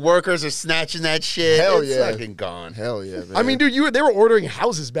scanned. The workers are snatching that shit. Hell it's yeah. fucking gone. Hell yeah, man. I mean, dude, they were ordering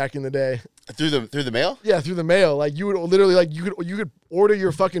houses back in the day. Through the mail. Yeah, through the mail. Like you would literally like you could order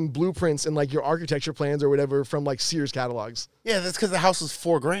your fucking blueprints and like your architecture plans or whatever from like Sears catalogs. Yeah, that's because the house was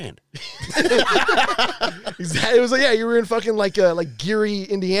 $4,000. It was like, yeah, you were in fucking like Geary,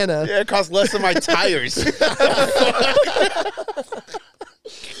 Indiana. Yeah, it cost less than my tires.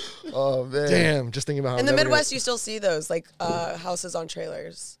 oh man. Damn, just thinking about how In the I'm never Midwest, you still see those like houses on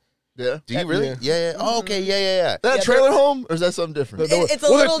trailers. Yeah. Do you really? Yeah. Oh, okay. Yeah. That Yeah, trailer home, or is that something different? It's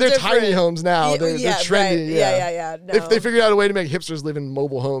a little they're different. tiny homes now. Yeah, They're trendy. right. Yeah. No. They figured out a way to make hipsters live in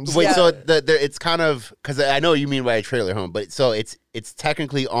mobile homes. Wait, Yeah. so it's kind of because I know what you mean by a trailer home, but so it's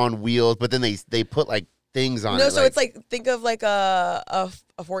technically on wheels, but then they put like things on it. No, so it's like think of like a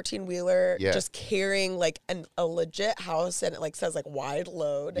 14-wheeler Yeah. just carrying like a legit house, and it like says like wide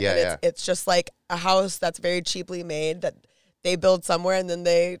load. Yeah, and yeah. It's just like a house that's very cheaply made that they build somewhere and then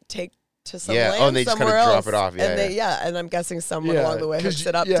they take to some Yeah. land Oh, and they just somewhere kinda drop else. it off. Yeah, and they and I'm guessing someone along the way hooks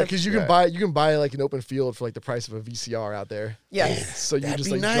it up. Yeah, to, because you Yeah. can buy like an open field for like the price of a VCR out there. yes. So you That'd just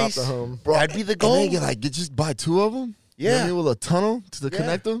be like nice. drop the home. Bro, That'd be the and goal. then you just buy 2 of them. Yeah. With a tunnel to Yeah.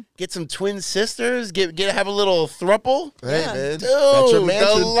 connect them. Get some twin sisters. Have a little thruple. Hey Yeah. man, Dude, that's your the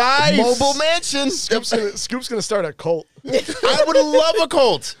mansion. life. Mobile mansion. Scoop's gonna start a cult. I would love a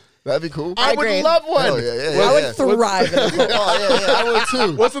cult. That'd be cool. I I would agree. love one. Oh, yeah. I would thrive in a cult. Oh yeah, I would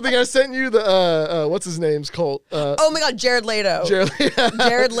too. What's the thing I sent you? The what's his name's cult? Oh my God, Jared Leto.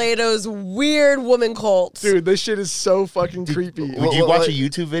 Jared Leto's weird woman cult. Dude, this shit is so fucking creepy. Would you watch a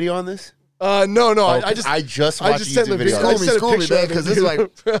YouTube video on this? No, Oh, I just watched a sent YouTube the video. video. I just sent a School me, picture man, of it, 'cause it's dude.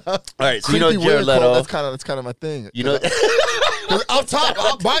 like- All right, so you know Creepy Jared weird cult. Leto. That's kind of my thing. You know, Off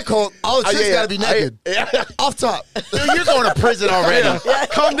top, my cult. All the chicks gotta be naked. Yeah. Off top. Dude, you're going to prison already.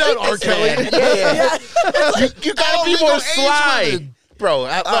 Calm down, R. Kelly. Yeah. You gotta be legal more age sly. limit. Bro,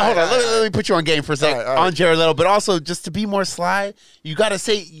 hold on. Let me put you on game for a second All right. on Jared Leto, but also just to be more sly, you gotta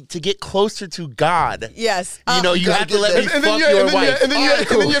say to get closer to God. Yes. You know, you gotta have to get let that- me And then fuck you your and then wife. and then All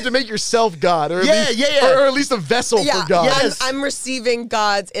right, and then you have to make yourself God, or at Yeah, least, yeah. or at least a vessel Yeah, for God. Yes. I'm receiving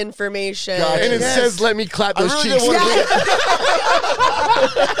God's information. Gotcha. And it Yes. says, "Let me clap I those really cheeks." didn't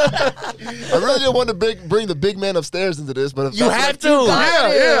I really didn't want to bring the big man upstairs into this, but if You that's have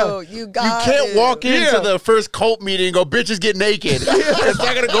what- to. You You got can't walk into Yeah. the first cult meeting and go, bitches get naked. It's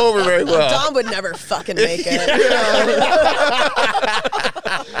not gonna go over very well. Dom would never fucking make it.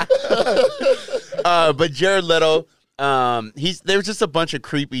 But Jared Leto, there's just a bunch of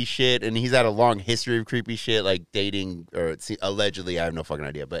creepy shit, and he's had a long history of creepy shit, like dating, or allegedly, I have no fucking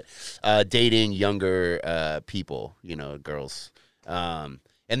idea, but dating younger people, girls.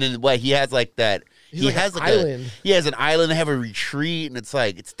 And then he has like that. He's like an island. He has an island. They have a retreat, and it's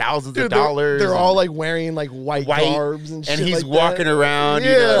thousands Dude, of dollars. They're and all like wearing like white garbs and shit. and he's like walking that. around.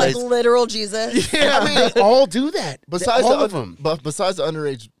 Yeah. Like it's- literal Jesus. Yeah, I mean, they all do that. Besides all the of them. but besides the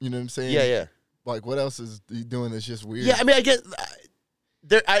underage, you know what I'm saying? Yeah. Like, what else is he doing that's just weird? Yeah, I mean, I guess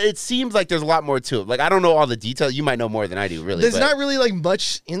it seems like there's a lot more to it. Like, I don't know all the details. You might know more than I do, really. There's but- not really like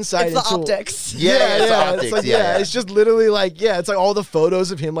much insight. It's the into optics. Yeah, it's the optics, It's like, yeah. it's just literally like, it's like all the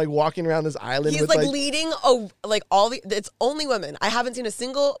photos of him like walking around this island. He's with, like leading it's only women. I haven't seen a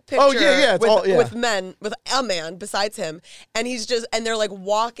single picture Oh, yeah, it's with men, with a man besides him. And and they're like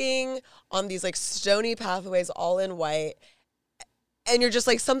walking on these like stony pathways all in white. And you're just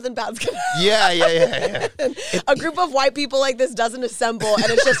like, something bad's gonna happen. Yeah. A group of white people like this doesn't assemble and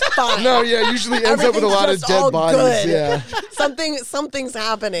it's just fine. No, usually ends up with a lot of Everything's just all dead bodies. good. Yeah. Something's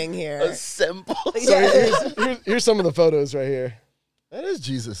happening here. Assemble. So Yeah. here's some of the photos right here. That is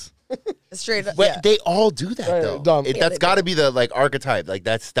Jesus. Straight up. But Yeah. they all do that Right, though. dumb. Yeah, That's they got to be the archetype. Like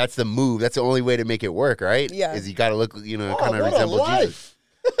that's the move. That's the only way to make it work, right? Yeah. Is you got to look, kind of what a resemble life.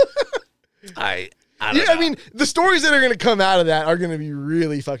 Jesus. I don't know. I mean, the stories that are going to come out of that are going to be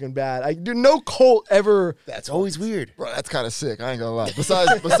really fucking bad. No cult ever. that's always weird. Bro, that's kind of sick. I ain't gonna lie.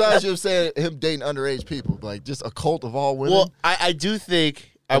 Besides you saying him dating underage people, like just a cult of all women. Well, I do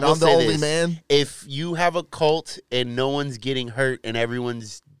think I And will I'm the say only this. man? If you have a cult and no one's getting hurt and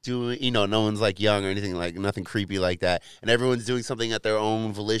everyone's doing, no one's like young or anything, like nothing creepy like that, and everyone's doing something at their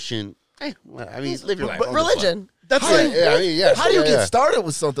own volition. Well, I mean, live your life. But religion. That's how, like. how do you get started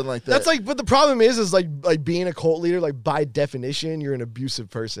with something like that? That's like, but the problem is like being a cult leader. Like by definition, you're an abusive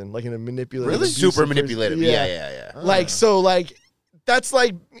person, like in a manipulative, Really? abusive Super person. manipulative. Yeah. Like so, like that's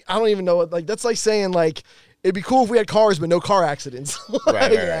like I don't even know what like that's like saying like it'd be cool if we had cars but no car accidents.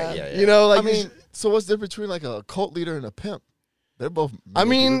 Right. Yeah. You know, like I mean, so what's the difference between like a cult leader and a pimp? They're both. I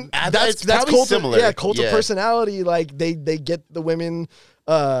mean, It's that's probably cult similar. Of, cult Yeah. of personality. Like they get the women,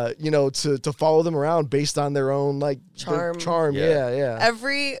 to follow them around based on their own like their Charm. charm. Yeah. Yeah.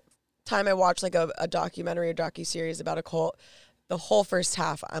 Every time I watch like a documentary or docuseries about a cult, the whole first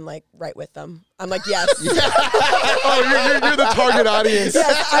half, I'm like right with them. I'm like, yes. Oh, you're the target audience.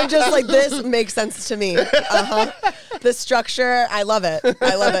 Yes, I'm just like, this makes sense to me. The structure, I love it.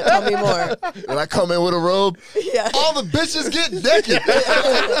 I love it. Tell me more. And I come in with a robe. Yeah. All the bitches get naked.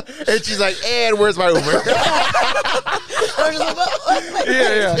 And she's like, and where's my Uber? I was just like,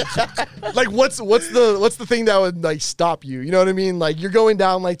 Yeah. Like what's the thing that would like stop you? You know what I mean? Like you're going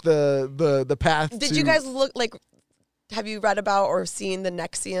down like the path. Did to- you guys look like? Have you read about or seen the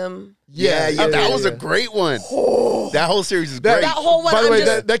Nexium? Yeah, that was a great one. That whole series is That- great. That whole one. By the I'm way,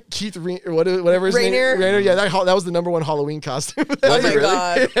 just, that Keith whatever his Rainier? name, Rainier, yeah, that was the #1 Halloween costume. Was oh it my really?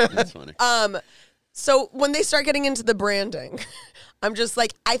 god. That's funny. So when they start getting into the branding, I'm just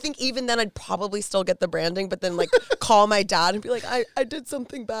like, I think even then I'd probably still get the branding, but then like call my dad and be like, I did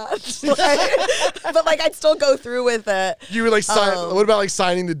something bad. But like I'd still go through with it. You were like, what about like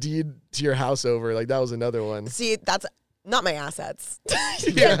signing the deed to your house over? Like that was another one. See, that's not my assets.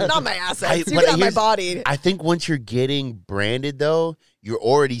 Not my assets. You but can have my here's- body. I think once you're getting branded, though, you're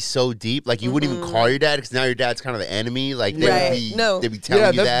already so deep. Like, you wouldn't even call your dad because now your dad's kind of the enemy. Like, they Right. would be, No. they'd be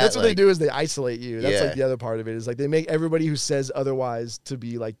telling you that. That's what they like- do is they isolate you. That's Yeah. like the other part of it is like they make everybody who says otherwise to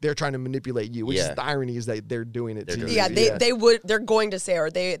be like they're trying to manipulate you, which is Yeah. the irony is that they're doing it to doing you. Yeah, they're going to say, or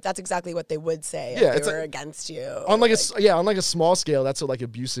that's exactly what they would say Yeah, if it's they were like- against you. on like on like a small scale, that's what like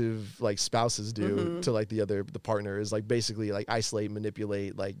abusive like spouses do to like the partner is like basically like isolate,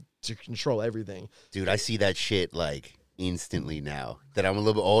 manipulate, like to control everything. Dude, I see that shit like instantly now that I'm a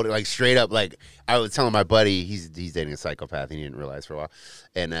little bit older. Like straight up, like I was telling my buddy, he's dating a psychopath and he didn't realize for a while.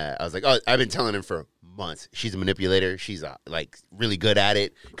 And I was like, oh, I've been telling him for months. She's a manipulator. She's like really good at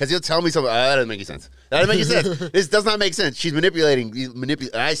it. Because he'll tell me something. Oh, that doesn't make any sense. That doesn't make any sense. This does not make sense. She's manipulating.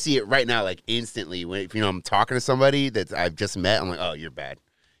 I see it right now, like instantly. When I'm talking to somebody that I've just met, I'm like, oh, you're bad.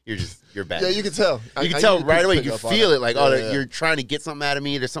 You're bad. Yeah, you can tell. You can tell right away. You pick can up on feel it. Like, Yeah. you're trying to get something out of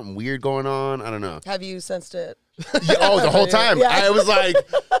me. There's something weird going on. I don't know. Have you sensed it? Yeah, the whole time. Yeah. I was like,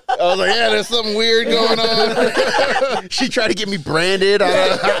 yeah, there's something weird going on. She tried to get me branded.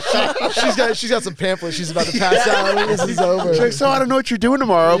 She's got some pamphlets she's about to pass out when this is over. She's like, so I don't know what you're doing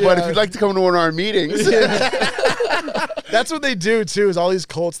tomorrow, but if Yeah. you'd like to come to one of our meetings. That's what they do too. Is all these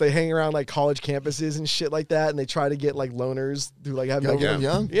cults they hang around like college campuses and shit like that, and they try to get like loners who like have no.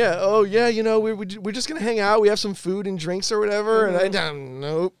 Young. Yeah. Oh yeah. You know we're just gonna hang out. We have some food and drinks or whatever. And I don't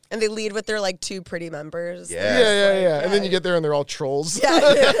nope. And they lead with their like 2 pretty members. Yeah. Yeah. And then you get there and they're all trolls. Yeah.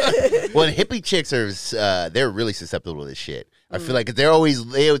 Well, hippie chicks are, they're really susceptible to this shit. I feel like they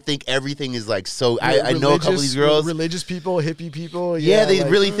would think everything is like so. I know a couple of these girls. religious people, hippie people. Yeah, they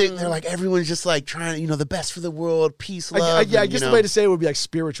like- really think they're like everyone's just like trying to, the best for the world, peace, love. I and, guess the way to say it would be like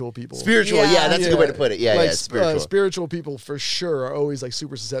spiritual people. spiritual. Yeah. Yeah, that's a good way to put it. Yeah, like, spiritual. Spiritual people for sure are always like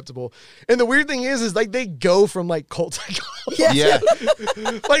super susceptible. And the weird thing is like they go from like cult to cult. Yeah.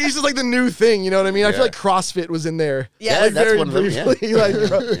 Like it's just like the new thing, you know what I mean? I Yeah. feel like CrossFit was in there. Yeah, like, that's very one of them, yeah. briefly, like,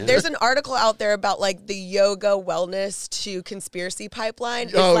 There's an article out there about like the yoga wellness to conspiracy pipeline.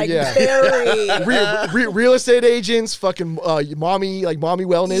 It's Oh, like yeah. very real estate agents, fucking mommy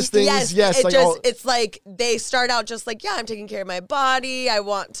wellness things. Yes, like all, it's like they start out just like, yeah, I'm taking care of my body. I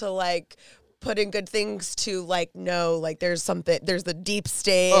want to like put in good things to like know like there's the deep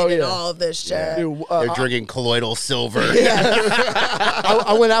state Oh, and yeah. all of this shit. dude, They're drinking colloidal silver.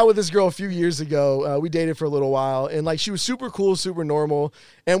 I went out with this girl a few years ago. We dated for a little while, and like she was super cool, super normal,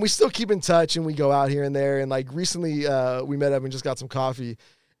 and we still keep in touch, and we go out here and there. And like recently, we met up and just got some coffee,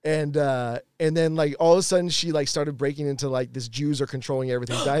 and then like all of a sudden she like started breaking into like this Jews are controlling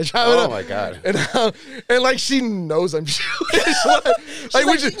everything diatribe. Oh my god. And like she knows I'm Jewish. She's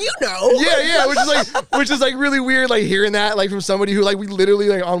like, you know. Yeah, which is like really weird, like hearing that like from somebody who like we literally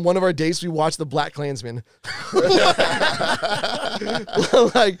like on one of our dates we watched the Black Klansman.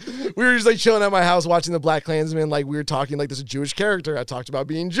 Like we were just like chilling at my house watching the Black Klansman, like we were talking like there's a Jewish character. I talked about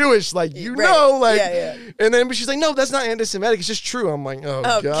being Jewish, like Right. like Yeah. and then but she's like, no, that's not anti-Semitic, it's just true. I'm like,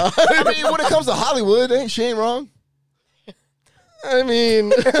 oh god. I mean, when it comes to Hollywood, she ain't wrong. I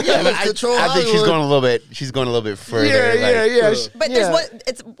mean, I think she's going a little bit. She's going a little bit further. yeah. But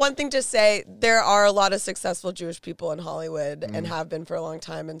it's one thing to say there are a lot of successful Jewish people in Hollywood and have been for a long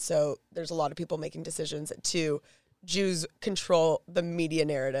time, and so there's a lot of people making decisions to Jews control the media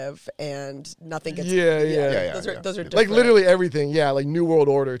narrative, and nothing gets Yeah. Those are like different. literally everything, like New World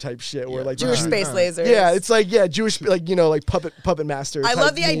Order type shit, where like Jewish space lasers. Yeah, it's like Jewish, like like puppet master. I type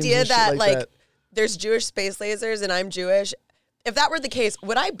love the memes idea and shit that like that. there's Jewish space lasers and I'm Jewish. If that were the case,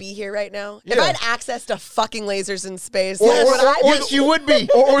 would I be here right now? If Yeah. I had access to fucking lasers in space, Yes. would I be? Yes, you would be.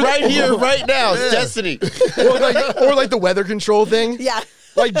 Or right here, right now. It's destiny. or like the weather control thing. Yeah.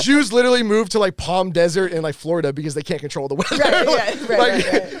 Like Jews literally move to like Palm Desert in like Florida because they can't control the weather. Right, yeah, Like,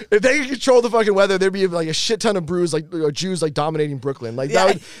 right. if they could control the fucking weather, there'd be like a shit ton of Jews like dominating Brooklyn. Like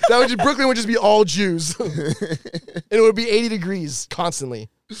Yeah. that would just, Brooklyn would just be all Jews, and it would be 80 degrees constantly.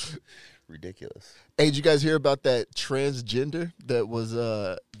 Ridiculous. Hey, did you guys hear about that transgender that was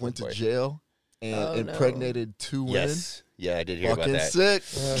went to boy. jail and Oh, no. impregnated 2 women? Yes. Yeah, I did hear about Fucking that. sick.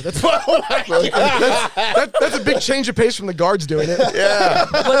 That's a big change of pace from the guards doing it. Yeah.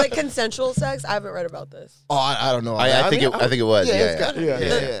 Was it consensual sex? I haven't read about this. Oh, I don't know. I think it was. Yeah, Yeah. it's gotta be. Yeah.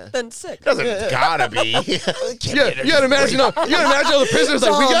 Yeah. Then sick. Doesn't gotta be. Yeah, you gotta imagine all the prisoners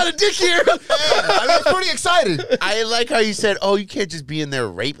like, we got a dick here. I mean, it's pretty exciting. I like how you said, "Oh, you can't just be in there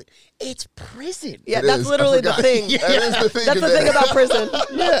raping." It's prison. Yeah, It that's is. I literally the forgot. thing. That is the thing. That's the thing about prison.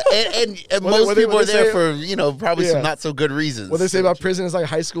 Yeah, and What most they- people what are they there say- for probably Yeah. some not so good reasons. What they say about prison is like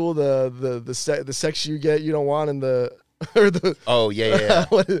high school, the sex you get you don't want, and the or the Oh yeah.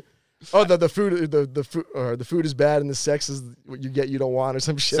 the food is bad and the sex is what you get you don't want or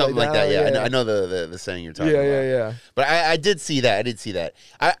some shit Something like that. Oh, Yeah, I know the saying you're talking Yeah, about. yeah. But I did see that.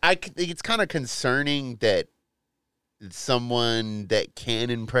 I think it's kind of concerning that someone that can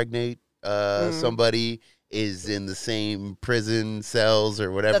impregnate somebody is in the same prison cells or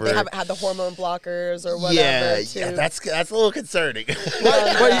whatever. That they haven't had the hormone blockers or whatever. Yeah, that's a little concerning.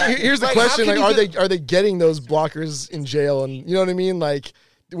 But here's the Like, how question: can like, you are they getting those blockers in jail? And you know what I mean? Like,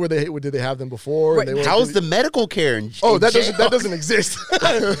 did they have them before? Right. And they How's the medical care in Oh, in that jail? doesn't exist.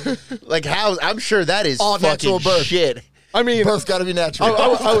 Like how? I'm sure that is All fucking natural birth. shit. I mean, Birth's got to be natural.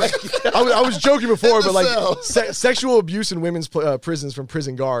 I was joking before, In the but like cell. sexual abuse in women's prisons from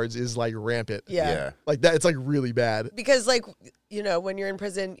prison guards is like rampant. Yeah. Like that, it's like really bad. Because like, when you're in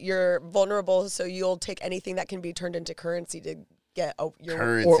prison, you're vulnerable, so you'll take anything that can be turned into currency to get your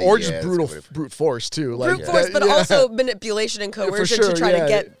Currency, Or yeah, just that's brutal a good way to put it. brute force too. Like brute force, that- but yeah. also manipulation and For coercion sure, to try yeah. to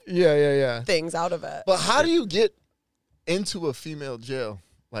get yeah. things out of it. But how do you get into a female jail?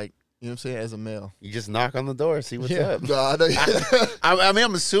 Like, you know what I'm saying, as a male? You just knock on the door, see what's Yeah. up. No, I know. I mean,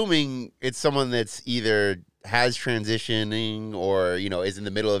 I'm assuming it's someone that's either has transitioning or is in the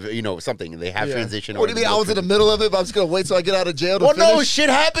middle of something. They have Yeah. transition. What do you mean? I was in the middle of it, but I'm just going to wait till I get out of jail to Well, no, finish? shit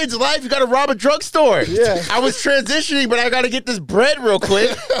happens. Life, you got to rob a drugstore. Yeah. I was transitioning, but I got to get this bread real quick.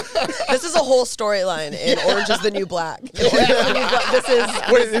 This is a whole storyline in Orange is the New Black. In Orange is the New Black, this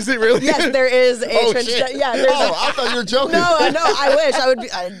is Wait, is it really? yes, there is a Oh, trans. shit. Yeah, there's Oh, I thought you were joking. no, I know. I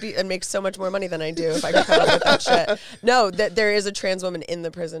wish I'd make so much more money than I do if I could come up with that shit. No, that there is a trans woman in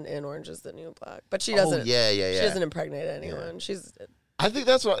the prison in Orange is the New Black, but she doesn't. yeah. She doesn't impregnate anyone. She's I think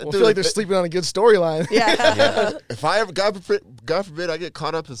that's what. I feel like they're sleeping on a good storyline. yeah. If I ever, God forbid, I get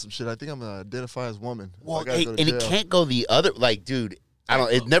caught up in some shit, I think I'm going to identify as woman. Well, I gotta hey, go and to it jail. can't go the other. Like, dude,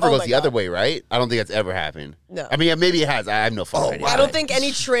 it never Oh goes my the other God. way, right? I don't think that's ever happened. No. I mean, maybe it has. I have no fucking idea. I don't think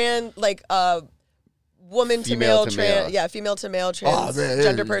any trans woman to Female male to male. female to male Oh, man,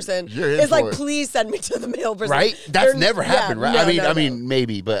 transgender person you're in is like, for it. please send me to the male prison. Right? That's They're- never yeah, happened, right? no, I no. mean,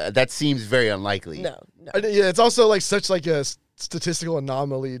 maybe, but that seems very unlikely. No. Yeah, it's also like such like a statistical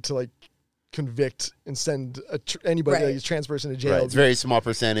anomaly to like convict and send anybody, Right. like a trans person to jail. Right. It's a very small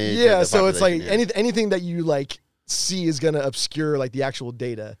percentage. of Yeah, the so it's like population, yeah. anything that you like see is gonna obscure like the actual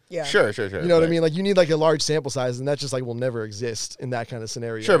data. Yeah. Sure. You know what I Right. mean? Like you need like a large sample size, and that just like will never exist in that kind of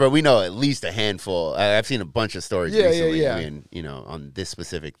scenario. Sure, but we know at least a handful. I've seen a bunch of stories Yeah, recently. yeah. I mean, on this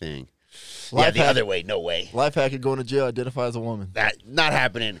specific thing. Life The hack. other way, no way. Life hack, going to jail, identify as a woman. That not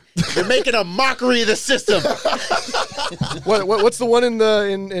happening. You're making a mockery of the system. What's the one in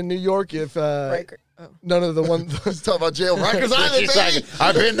New York? If Riker. Oh. none of the one. Let's talk about jail. Rikers Island, She's like, baby.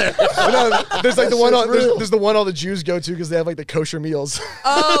 I've been there. No, there's like the one. shit's real. There's the one all the Jews go to because they have like the kosher meals.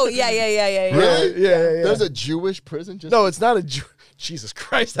 Oh yeah. Really? yeah. There's a Jewish prison? Just No, it's not a Jew. Jesus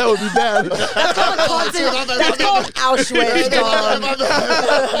Christ, that would be bad. That's called Auschwitz, dog.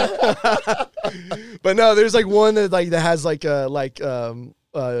 But no, there's like one that has like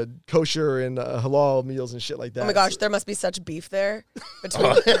kosher and halal meals and shit like that. Oh my gosh, there must be such beef there between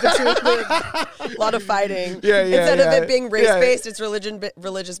a lot of fighting. Yeah, Instead yeah. of it being race Yeah. based, it's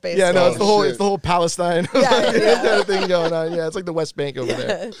religious based. Yeah, no, Oh, it's the whole shit. it's the whole Palestine Yeah. kind of thing going on. Yeah, it's like the West Bank over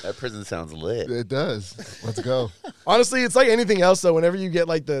there. That prison sounds lit. It does. Let's go. Honestly, it's like anything else though. Whenever you get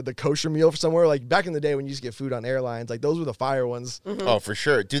like the kosher meal for somewhere, like back in the day when you used to get food on airlines, like those were the fire ones. Oh, for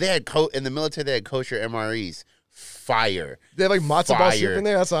sure. Dude, they had in the military. They had kosher MREs. Fire. They have like matzo ball soup Fire. in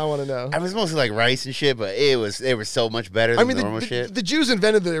there. That's all I want to know. I was mostly like rice and shit, but they were so much better I than mean, normal the shit. Jews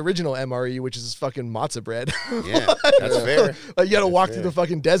invented the original MRE, which is fucking matzah bread. Yeah, that's fair. Like you got to walk through the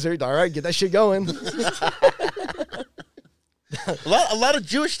fucking desert. All right, get that shit going. A lot of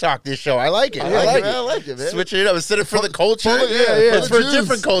Jewish talk this show. I like it. I like it, man. Switching it up instead of for the culture. yeah. It's for a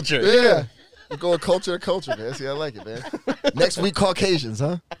different culture. Yeah. We're going culture to culture, man. See, I like it, man. Next week, Caucasians,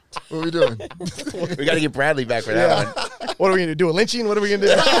 huh? What are we doing? We got to get Bradley back for that one. What are we gonna do? A lynching? What are we gonna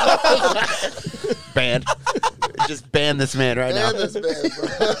do? Banned. Just ban this man right now. Man, this man, bro.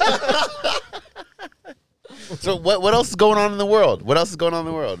 So what else is going on in the world? What else is going on in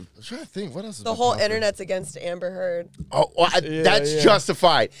the world? I'm trying to think. What else is The whole internet's against Amber Heard. Oh, well, that's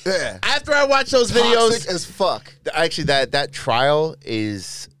justified. Yeah. After I watch those videos, Toxic as fuck. actually that trial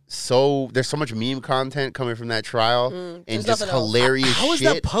is so there's so much meme content coming from that trial and there's just nothing else. hilarious How is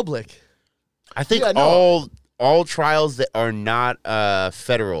shit. that public? I think Yeah, no. all trials that are not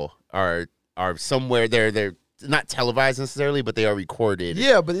federal are somewhere they're not televised necessarily, but they are recorded.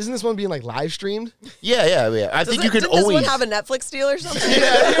 Yeah, but isn't this one being like live streamed? Yeah. I think you can Didn't always this one have a Netflix deal or something?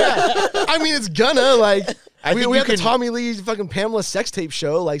 I mean, it's gonna like. I think we you have the can- Tommy Lee fucking Pamela sex tape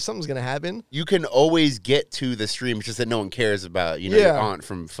show. Like something's gonna happen. you can always get to the stream. It's just that no one cares about your Yeah. aunt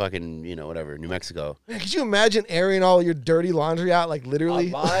from fucking whatever New Mexico. Man, could you imagine airing all your dirty laundry out like literally?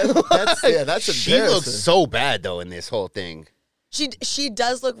 That's She looks so bad though in this whole thing. She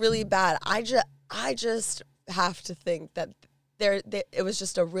does look really bad. I just have to think that it was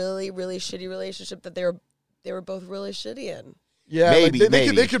just a really, really shitty relationship that they were both really shitty in. Yeah, Maybe, like,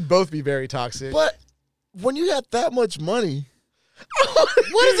 maybe. they could both be very toxic. But when you got that much money,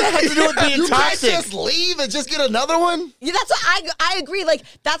 What does that have to do with being you can't toxic? just leave and just get another one? Yeah, that's what I agree. Like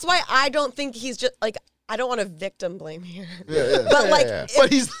that's why I don't think he's just like I don't want to victim blame here. Yeah. But like, Yeah.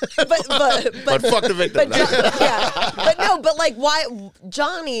 But he's but But fuck the victim. but like why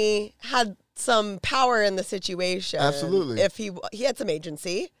Johnny had some power in the situation. Absolutely. If he had some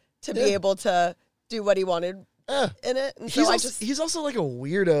agency to be able to do what he wanted in it. And so he's also like a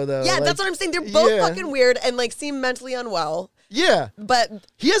weirdo though. yeah, like, that's what I'm saying. They're both yeah. fucking weird and like seem mentally unwell. Yeah, But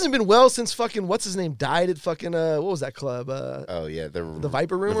he hasn't been well since fucking what's his name died at fucking what was that club? Oh yeah, the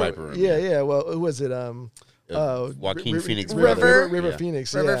Viper Room. The Viper Room. Yeah. Well, who was it? Joaquin Phoenix. River? River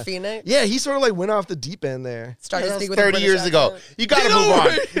Phoenix. River yeah. Phoenix Yeah, he sort of like went off the deep end there. started That was speaking with a 30 British years ago. accent. You gotta Get move over on.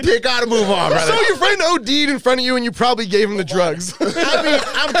 it. You gotta move on, brother. So your friend OD'd in front of you, and you probably gave him the drugs. I mean,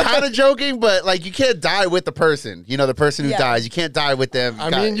 I'm kind of joking, but like, you can't die with the person. You know, the person who Yeah. dies. You can't die with them. I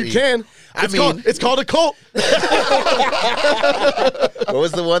mean, you can. It's called a cult. What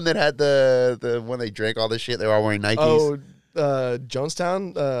was the one that had the one they drank all this shit? They were all wearing Nikes. Oh,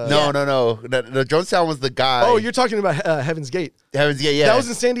 Jonestown. No. The Jonestown was the guy. Oh, you're talking about Heaven's Gate. Heavens, yeah. That was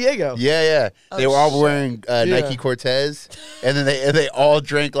in San Diego. Yeah. They were all wearing Yeah. Nike Cortez, and then they all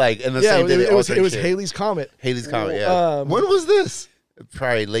drank like in the Yeah, same day. it was drank shit. Haley's Comet. Haley's Comet. Yeah, When was this?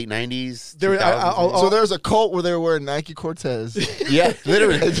 probably late '90s. There- 2000s. So there's a cult where they were wearing Nike Cortez. Yeah,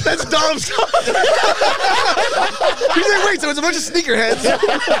 literally. That's Dom's. He's like, wait, so it's a bunch of sneakerheads.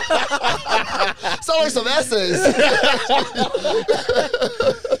 So like some essays.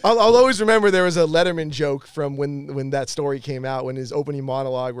 I'll always remember there was a Letterman joke from when that story came out, when his opening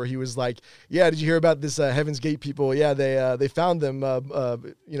monologue, where he was like, "Yeah, did you hear about this Heaven's Gate people? Yeah, they found them.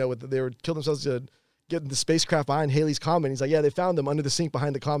 They were killed themselves to get the spacecraft behind Haley's Comet." And he's like, "Yeah, they found them under the sink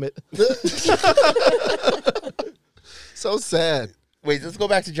behind the comet." So sad. Wait, let's go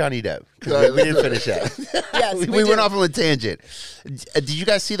back to Johnny Depp, because Right, we didn't finish that. Yes, we we went did. off on a tangent. Did you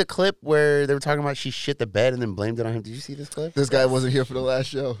guys see the clip where they were talking about she shit the bed and then blamed it on him? Did you see this clip? This guy wasn't here for the last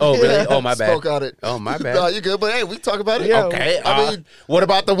show. Oh, really? Oh, my bad. Spoke on it. Oh, my bad. No, you good. But hey, we talk about it. Yeah. Okay. I mean, what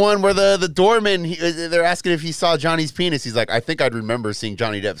about the one where the doorman, they're asking if he saw Johnny's penis? He's like, I think I'd remember seeing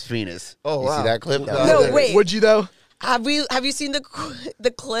Johnny Depp's penis. Oh, you wow. see that clip? That was No, hilarious. wait. Would you though? Have you seen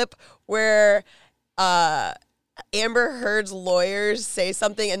the clip where Amber Heard's lawyers say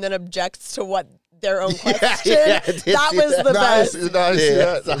something and then objects to what their own question? yeah, I did That see was that. the nice, best.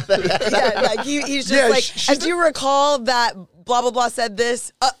 nice. Yeah. Yeah, like he's just Yeah, like, she's do you recall that blah blah blah said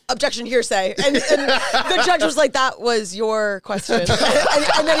this? Objection, hearsay. And the judge was like, that was your question.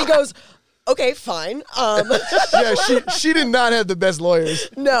 And then he goes, okay, fine. Yeah, she did not have the best lawyers.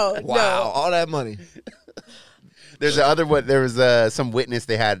 No, Wow, all that money. There's the other one. There was some witness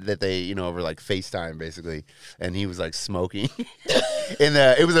they had that they, over like FaceTime basically, and he was like smoking, and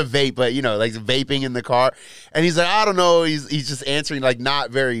it was a vape, but like vaping in the car, and he's like, I don't know, he's just answering like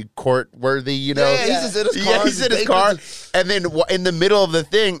not very court worthy, Yeah, he's just in his car. Yeah, he's in his car, and then in the middle of the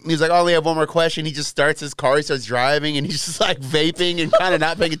thing, he's like, I only have one more question. He just starts his car, he starts driving, and he's just like vaping and kind of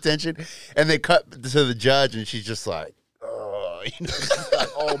not paying attention, and they cut to the judge, and she's just like, she's like,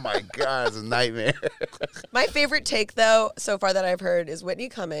 oh my god, it's a nightmare. My favorite take, though, so far that I've heard is Whitney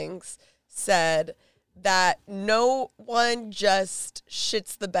Cummings said that no one just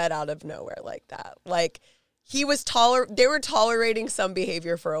shits the bed out of nowhere like that. Like, He was they were tolerating some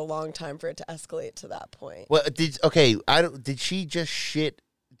behavior for a long time for it to escalate to that point. Well, did she just shit?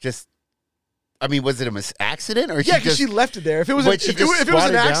 I mean, was it a accident or Yeah, because she left it there. If it was, if it was an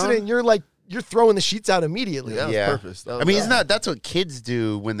squatted accident, down? you're throwing the sheets out immediately. Yeah, that was purpose. That was I mean, that's what kids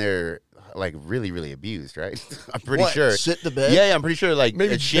do when they're like really, really abused, right? I'm pretty sure. Shit the bed? Yeah, I'm pretty sure. Like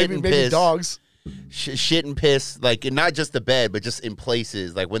Maybe shit and maybe piss. dogs. Shit and piss, like not just the bed, but just in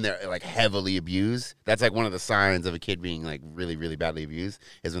places like when they're like heavily abused. That's like one of the signs of a kid being like really, really badly abused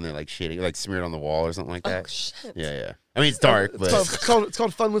is when they're like shitting, like smeared on the wall or something like that. Oh shit! Yeah. I mean, it's dark, but It's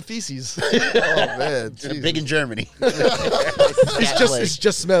called fun with feces. Oh man, big in Germany. It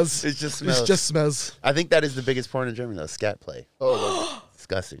just smells. It just It just smells. I think that is the biggest porn in Germany, though. Scat play. Oh,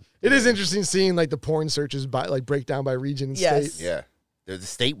 Disgusting. It is interesting seeing like the porn searches by like break down by region and Yes. state. Yeah. The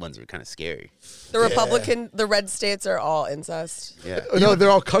state ones are kind of scary. The red states are all incest. Yeah. No, they're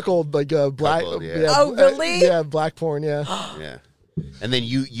all cuckold, like black. Cuckold, yeah. Oh, really? Yeah, black porn. Yeah. Yeah. And then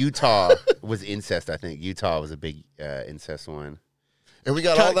Utah was incest, I think. Utah was a big incest one. and we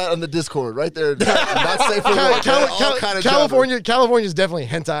got all that on the Discord right there. Not safe for work. All kind of California's definitely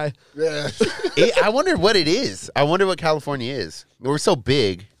hentai. Yeah. I wonder what it is. I wonder what California is. We're so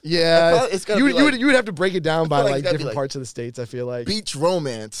big. Yeah, It's gotta you be would like- you would have to break it down by feel like like it's gotta be different like- parts of the states. I feel like. Beach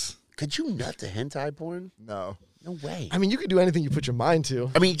romance. Could you nut to hentai porn? No. No way. I mean, you could do anything you put your mind to.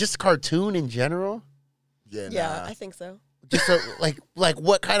 I mean, just cartoon in general. Yeah. Yeah, Nah. I think so. Just so, like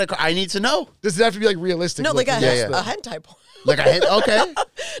what kind of? I need to know. Does it have to be like realistic? No, like a, Yeah, a hentai porn. Like okay.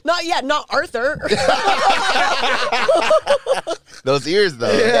 Not yet, not Arthur. Those ears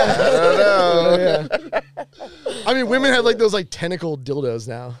though. Yeah. I don't know. Yeah. I mean, women have like those like tentacle dildos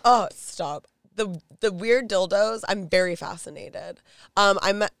now. Oh, stop. The weird dildos, I'm very fascinated.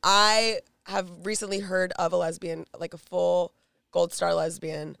 I have recently heard of a lesbian, like a full gold star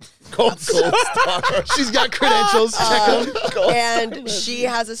lesbian. Gold star. She's got credentials. Check them. And she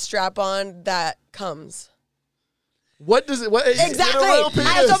has a strap on that comes. What does it? What Exactly.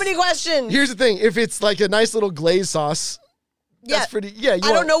 I have so many questions. Here's the thing: if it's like a nice little glaze sauce, Yeah. that's pretty. Yeah, I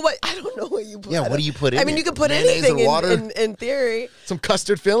don't know what you put. Yeah, what do you put in I mean, it? you could put Mayonnaise anything or water? in theory. Some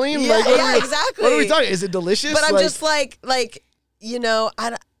custard filling. Yeah, like, what yeah, are we, exactly. What are we talking? Is it delicious? But I'm just like, you know,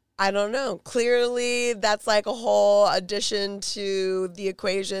 I don't know. Clearly, that's like a whole addition to the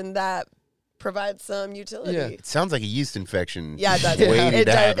equation that provides some utility. Yeah. It sounds like a yeast infection. Yeah, it does. Waiting It to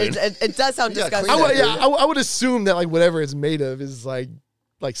does. happen. It does sound You gotta disgusting. clean I would assume that like whatever it's made of is like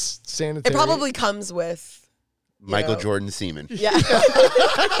sanitary. It probably comes with Michael know. Jordan semen. yeah.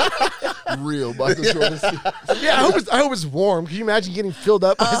 Real Michael Jordan. Yeah, I hope it's warm. Can you imagine getting filled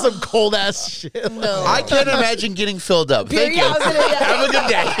up by some cold ass shit? No. I can't imagine getting filled up. Thank Yeah, you. I was gonna- yeah. Have a good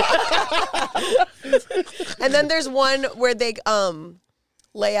day. And then there's one where they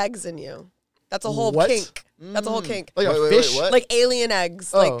lay eggs in you. That's a whole What? kink. That's a whole kink. Like a Wait, fish, what? Like alien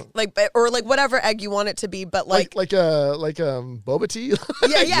eggs, Oh. like or like whatever egg you want it to be, but like boba tea.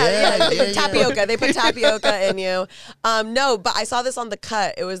 yeah, tapioca. They put tapioca in you. No, but I saw this on The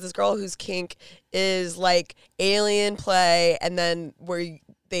Cut. It was this girl whose kink is like alien play, and then where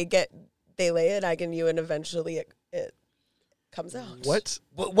they lay an egg in you, and eventually it comes out. What?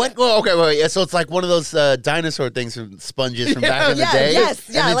 What? Well, okay, wait. Yeah, so it's like one of those dinosaur things from sponges from back in the Yeah, day. yes,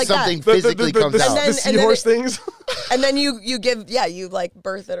 yeah, and then like that. something physically comes the, out. then- the seahorse things. And then you give you like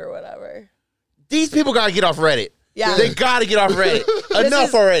birth it or whatever. These people gotta get off Reddit. Yeah. They gotta get off Reddit. Enough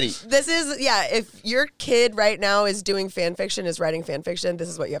is- already. This is if your kid right now is doing fan fiction, is writing fan fiction, this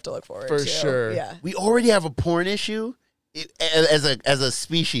is what you have to look forward For to. sure. Yeah. We already have a porn issue as a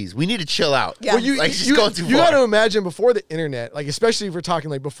species. We need to chill out. Yeah. Well, Like, she's going too you far. got to imagine before the internet, like especially if we're talking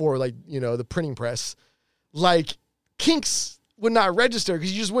like before, like the printing press, like kinks would not register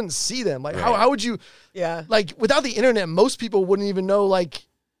because you just wouldn't see them. Like how would you? Yeah. Like without the internet, most people wouldn't even know like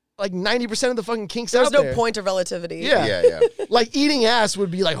 90% of the fucking kinks There's out no there. point of relativity. Yeah. Yeah. Like eating ass would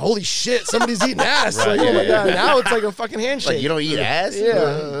be like, holy shit, somebody's eating ass. Right, Like, oh my yeah, god, yeah. now it's like a fucking handshake. Like you don't eat ass?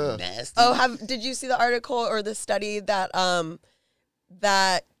 Yeah. Nasty. Oh, did you see the article or the study that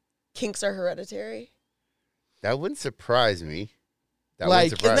that kinks are hereditary? That wouldn't surprise me. That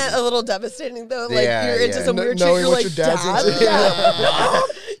Like, wouldn't surprise Isn't that me. a little devastating though? Like Yeah, you're into yeah. some weird shit. Knowing You're what like, your dad's Dad? into. Yeah.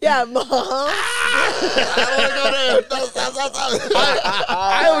 Yeah, Mom.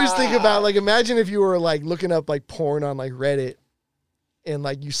 I always think about like imagine if you were like looking up like porn on like Reddit and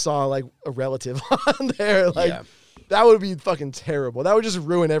like you saw like a relative on there. Like Yeah. that would be fucking terrible. That would just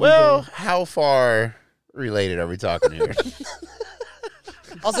ruin everything. Well, how far related are we talking here?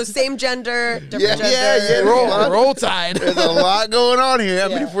 Also, same gender, different Yeah, gender. yeah. Roll Tide. There's a lot going on here. I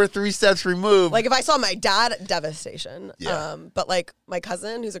mean, Yeah. if we're 3 steps removed. Like if I saw my dad, devastation. Yeah. But like my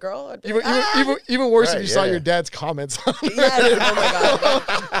cousin, who's a girl, I'd be Even, like, even worse Right, if you saw yeah. your dad's comments on it. yes, oh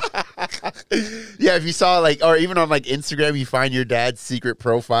my god. yeah, if you saw like, or even on like Instagram, you find your dad's secret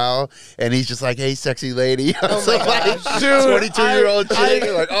profile, and he's just like, "Hey, sexy lady." Oh so my like, gosh. Dude, 22-year-old chick. I-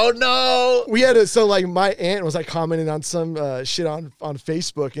 You're like, "Oh no." We had so like my aunt was like commenting on some shit on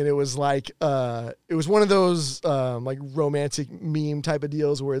Facebook, and it was like it was one of those like romantic meme type of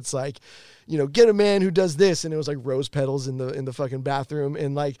deals where it's like, you know, get a man who does this, and it was like rose petals in the fucking bathroom,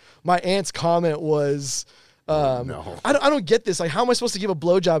 and like my aunt's comment was. No. I don't get this. Like, how am I supposed to give a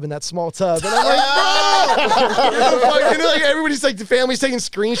blowjob in that small tub? And I'm like, bro! And like everybody's like, the family's taking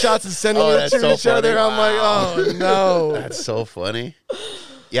screenshots and sending Oh, it that's to so each other. funny. I'm like, oh no. That's so funny.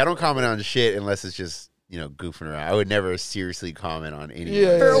 Yeah, I don't comment on shit unless it's just, you know, goofing around. I would never seriously comment on anything.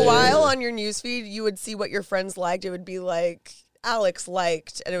 Yeah, For a yeah, while on your newsfeed, you would see what your friends liked. It would be like Alex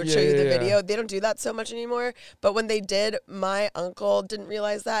liked, and it would show you the Yeah. video. They don't do that so much anymore. But when they did, my uncle didn't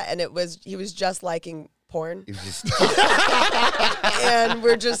realize that, and he was just liking porn. It was just And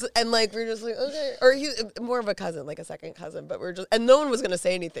we're just like okay, or he's more of a cousin, like a second cousin, but and no one was gonna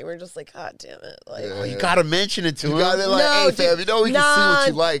say anything. We're just like, God damn it, like well, you gotta mention it to You him. got it like, no, hey, fam, you know we can see what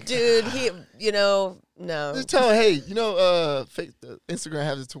you like. dude. No. Just tell him, hey, you know, Instagram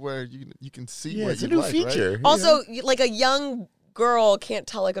has it to where you can see Yeah, what it's you a new like, feature. Right? Also, like a young girl can't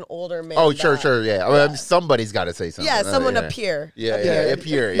tell like an older man. Oh, sure, that. sure, yeah. I mean, somebody's got to say something. Yeah, someone yeah. appear. Yeah, Appear. yeah,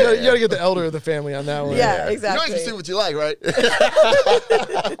 appear. You Yeah, gotta get the elder of the family on that one. Yeah, Yeah. You know exactly. you can see what you like, right?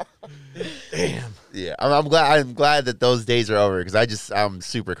 Damn. Yeah, I'm glad that those days are over because I'm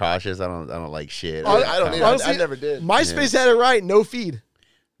super cautious. I don't like shit. I don't either. Honestly, I never did. MySpace had it right. No feed.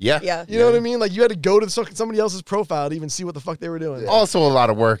 Yeah, Yeah. You know what I mean? Like you had to go to somebody else's profile to even see what the fuck they were doing. Also, a lot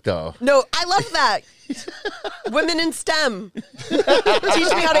of work though. No, I love that. Women in STEM. Teach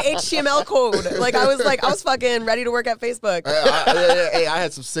me how to HTML code. Like I was fucking ready to work at Facebook. Hey, I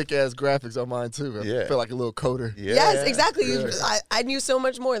had some sick ass graphics on mine too. I Yeah. felt like a little coder. Yeah, Yes, yeah. exactly. I knew so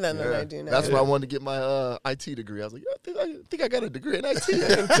much more then than I do now. That's why I wanted to get my IT degree. I was like, I think I got a degree in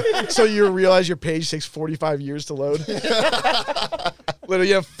IT. So you realize your page takes 45 years to load. Literally,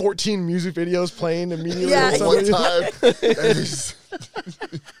 you have 14 music videos playing immediately. Yeah. with One somebody. time. And just-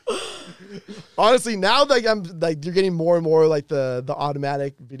 Honestly, now like I'm like you're getting more and more like the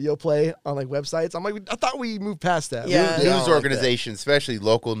automatic video play on like websites. I'm like, I thought we moved past that. Yeah. Yeah, I News don't like organizations, especially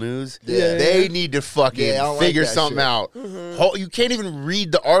local news, Yeah. they need to fucking Yeah, I don't like figure that something shit. out. You can't even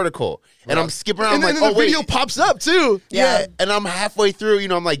read the article, and I'm skipping around. And I'm then like, the oh wait, video pops up too. yeah, and I'm halfway through. You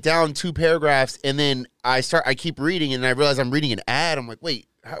know, I'm like down 2 paragraphs, and then I keep reading, and I realize I'm reading an ad. I'm like, wait,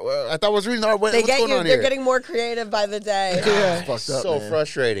 I thought I was reading the what's They get going you. on They're here? getting more creative by the day. Yeah. fucked up, so man.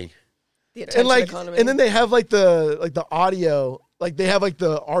 frustrating. The attention And like, economy. and then they have like the audio, like they have like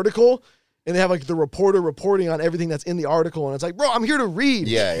the article, and they have like the reporter reporting on everything that's in the article, and it's like, bro, I'm here to read.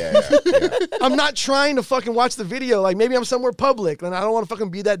 Yeah. I'm not trying to fucking watch the video. Like maybe I'm somewhere public, and I don't want to fucking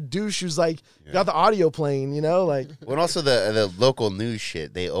be that douche who's like got the audio playing. You know, like Well, and also the local news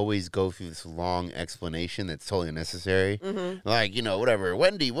shit, they always go through this long explanation that's totally unnecessary. Like, you know, whatever.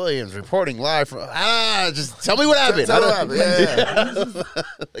 Wendy Williams reporting live from just tell me what happened. Tell I me don't- what happened, yeah.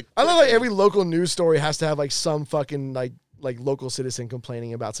 I love like every local news story has to have like some fucking like local citizen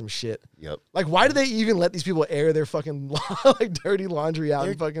complaining about some shit. Yep. Like, why do they even let these people air their fucking like dirty laundry out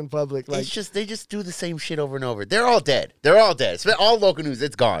in fucking public? Like, It's just they just do the same shit over and over. They're all dead. All local news,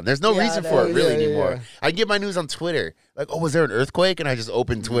 it's gone. There's no Yeah, reason it for it is. really Yeah, anymore. yeah. I get my news on Twitter. Like, oh, was there an earthquake? And I just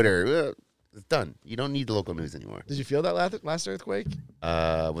open Twitter. It's done. You don't need the local news anymore. did you feel that last earthquake?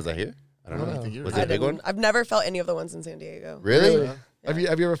 Was I here? I don't I know. don't think Was I it a big didn't- one? I've never felt any of the ones in San Diego. Really? Have you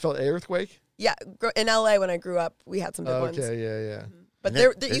ever felt an earthquake? Yeah, in LA when I grew up, we had some big ones. Okay, yeah. But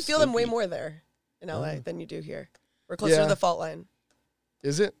And they're you feel them way spooky. more there in LA than you do here. We're closer Yeah. to the fault line.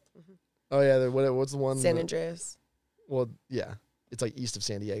 Is it? Oh yeah. What's the one? San Andreas. Well, yeah, it's like east of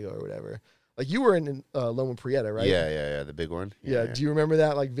San Diego or whatever. Like you were in Loma Prieta, right? Yeah, the big one. Yeah. Do you remember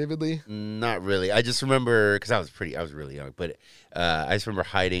that like vividly? Not really. I just remember because I was really young, but I just remember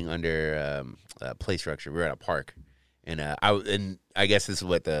hiding under a play structure. We were at a park, and I guess this is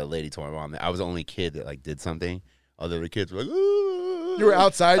what the lady told my mom, that I was the only kid that like did something. Other the kids were like, "Ooh." You were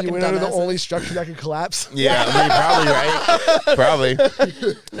outside. You Fucking went under the dumbasses. only structure that could collapse. Yeah, I mean, probably right,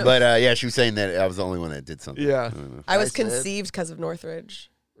 probably. But yeah, she was saying that I was the only one that did something. Yeah. I don't know. I was Nice, man. conceived because of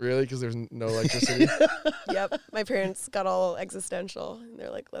Northridge. Really? Because there's no electricity. Yep. My parents got all existential. And they're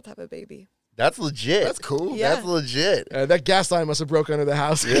like, let's have a baby. That's legit. That's cool. Yeah. That's legit. That gas line must have broke under the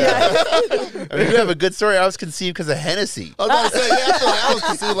house. I mean, you have a good story. I was conceived because of Hennessy. I was about to say, I feel like I was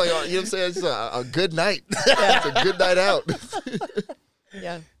conceived like, you know what I'm saying? It's a good night. It's a good night out.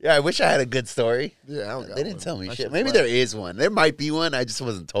 Yeah. Yeah, I wish I had a good story. Yeah, I don't got They didn't one. tell me That shit. shit's Maybe whack. there is one. There might be one. I just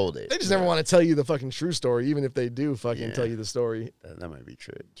wasn't told it. They just never want to tell you the fucking true story, even if they do fucking tell you the story. That might be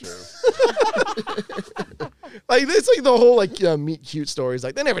true. Like it's like the whole like meet cute stories.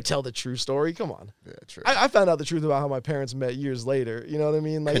 Like they never tell the true story. Come on. Yeah, true. I found out the truth about how my parents met years later. You know what I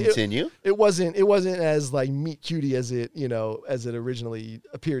mean? Like Continue. it wasn't as like meet cutie as it as it originally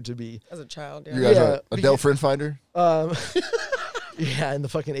appeared to be. As a child, You yeah. guys Yeah, are Adele friend finder? Yeah, in the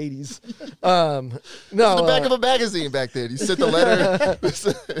fucking 80s. The back of a magazine back then. You sent the letter.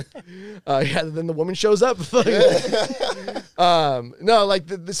 Yeah, then the woman shows up. No, like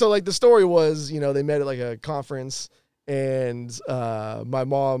so like the story was, they met at like a conference, and my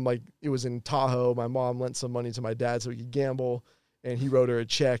mom, like it was in Tahoe. My mom lent some money to my dad so he could gamble, and he wrote her a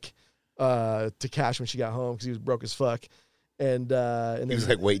check to cash when she got home because he was broke as fuck. And then He was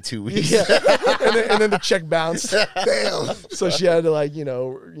like, wait 2 weeks. yeah, and then the check bounced. Damn. So she had to like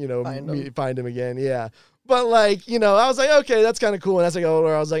find him again. Yeah. But like, I was like, okay, that's kind of cool. And as I got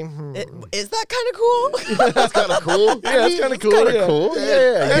older, I was like, Is that kind of cool? That's kind of cool. yeah, that's kind of cool. Kind of Yeah. cool. Yeah.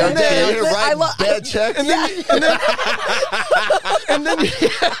 Yeah. Young And then- kid. You're writing bad checks. And then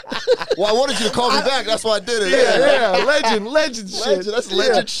Well, I wanted you to call me back. That's why I did it. yeah, legend shit. Legend. That's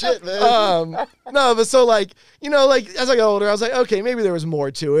legend shit, man. No, but so like, as I got older, I was like, okay, maybe there was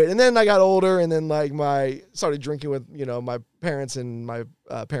more to it. And then I got older, and then like started drinking with, my parents and my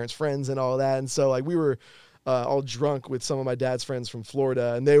parents' friends and all that. And so like we were all drunk with some of my dad's friends from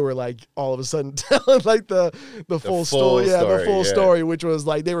Florida, and they were like all of a sudden telling like the full story. Yeah, the full story, which was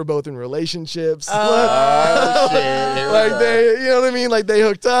like they were both in relationships. Oh, shit. Here we Like go. they, you know what I mean? Like they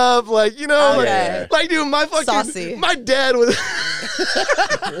hooked up, like, Okay. like dude, my fucking, Saucy. my dad was,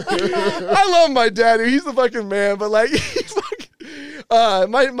 I love my dad, dude. He's the fucking man, but like, he's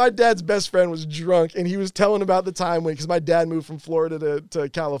fucking, my dad's best friend was drunk, and he was telling about the time because my dad moved from Florida to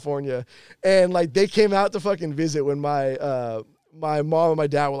California, and like they came out to fucking visit when my mom and my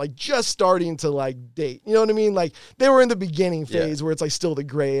dad were like just starting to like date. You know what I mean? Like they were in the beginning phase where it's like still the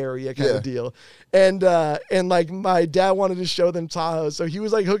gray area kind of deal. And like my dad wanted to show them Tahoe. So he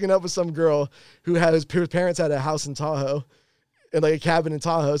was like hooking up with some girl who had his parents had a house in Tahoe. And like a cabin in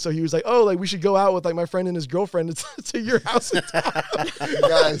Tahoe. So he was like, oh, like we should go out with like my friend and his girlfriend to your house in Tahoe.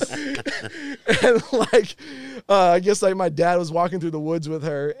 Guys. And like I guess like my dad was walking through the woods with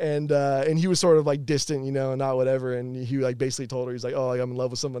her, and he was sort of like distant, and not whatever, and he like basically told her, he's like, oh, like I'm in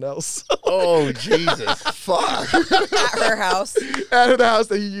love with someone else. Oh, Jesus. Fuck. At her house. At the house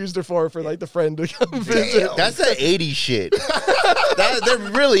that he used her for like the friend to come visit. That's that 80s shit.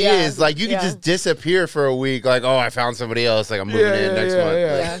 That really Yeah. is. Like, you can Yeah. just disappear for a week. Like, oh, I found somebody else. Like, I'm moving in next month.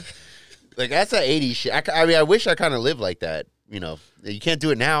 Yeah. Like, that's that 80s shit. I mean, I wish I kind of lived like that. You can't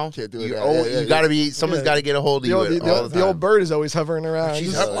do it now. Can't do it You now. old, Yeah, you got to be, someone's Yeah. got to get a hold of The you old, all the the old time. bird is always hovering around.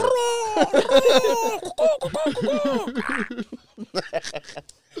 She's Just-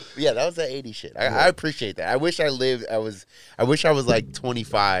 Yeah, that was that 80s shit. I appreciate that. I wish I wish I was like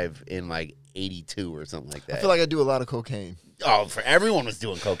 25 in like 82 or something like that. I feel like I do a lot of cocaine. for everyone was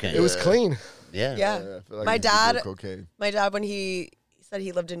doing cocaine. it was clean. yeah. Yeah. I feel like My I do dad- cocaine. My dad, when he said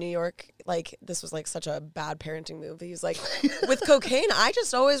he lived in New York, like this was like such a bad parenting move. He was like, with cocaine, I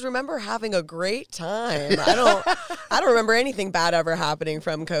just always remember having a great time. I don't remember anything bad ever happening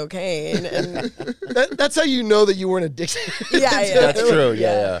from cocaine. And That's how you know that you weren't addicted. yeah. That's true.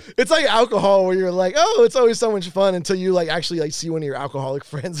 Yeah. It's like alcohol, where you're like, oh, it's always so much fun until you like actually like see one of your alcoholic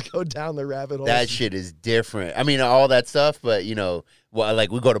friends go down the rabbit hole. That shit is different. I mean, all that stuff, but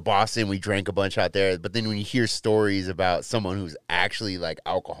like we go to Boston, we drank a bunch out there, but then when you hear stories about someone who's actually like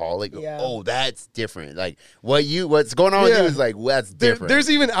alcoholic, Yeah. oh, that's different. Like what's going on with Yeah. you is like, well, that's different. There's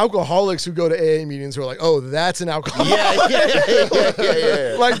even alcoholics who go to AA meetings who are like, oh, that's an alcoholic.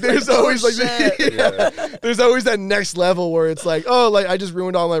 yeah. Like there's always like shit. there's always that next level where it's like, oh, like I just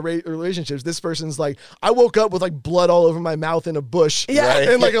ruined all my relationships. This person's like, I woke up with like blood all over my mouth in a bush, Yeah. Right.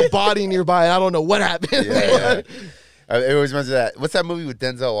 and like a body nearby. And I don't know what happened. Yeah. It always reminds me of that. What's that movie with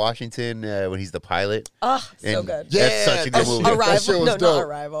Denzel Washington when he's the pilot? Oh, so And good. That's such a good movie. That shit Arrival. was No, dope. not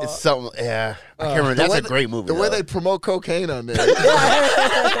Arrival. It's something. Yeah, I can't remember. That's a great movie. The way though. they promote cocaine on there.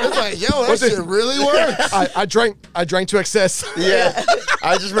 It's like, yo, that shit really works. I drank to excess. Yeah,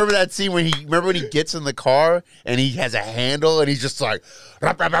 I just remember that scene when he gets in the car and he has a handle and he's just like,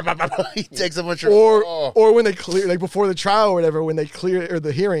 he takes a bunch or when they clear, like before the trial or whatever, when they clear or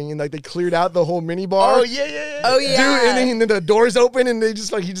the hearing and like they cleared out the whole mini bar. Oh yeah. Oh yeah. Dude, and then the doors open and they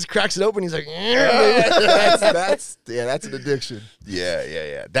just like he just cracks it open. He's like, that's an addiction.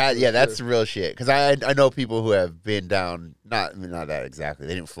 Yeah. That's the real shit. Because I know people who have been down, not that exactly.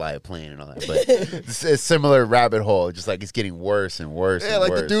 They didn't fly a plane and all that, but it's a similar rabbit hole. Just like it's getting worse and worse. Yeah, and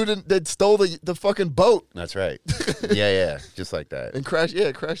like worse. the dude that stole the fucking boat That's right. Yeah, just like that. and crashed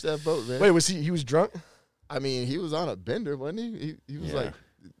that boat, man. wait, was he was drunk? I mean, he was on a bender, wasn't he? He was Yeah. like,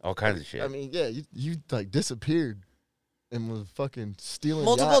 All kinds of shit. I mean, yeah, you like disappeared and was fucking stealing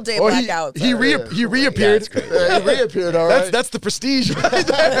Multiple yacht. day Or blackouts. he reappeared. That's crazy. Yeah, he reappeared, all right. That's the prestige right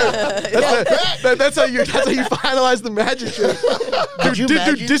there. That's how you finalize the magic trick. Could you Dude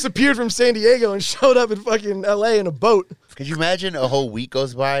imagine? disappeared from San Diego and showed up in fucking LA in a boat. Could you imagine a whole week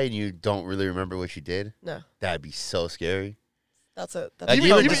goes by and you don't really remember what you did? No, That'd be so scary. that's a Like Even-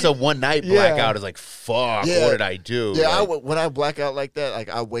 even even- just a one night Yeah. blackout is like, fuck. Yeah. What did I do? Yeah, Like, when I black out like that, like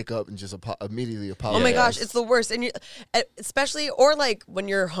I wake up and just immediately apologize. Oh my gosh, it's the worst. And you, especially, or like when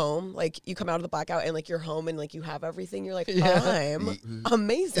you're home, like you come out of the blackout and like you're home and like you have everything. You're like, I'm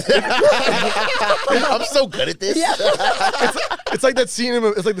amazing. I'm so good at this. It's like that scene.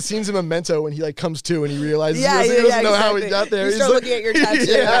 It's like the scenes in Memento when he like comes to and he realizes Yeah, he yeah, doesn't know how he exactly. got there. You He's start like- looking at your tattoos.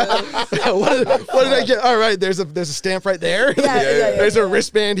 Yeah. What did I get? All right, there's a stamp right there. Yeah. There's a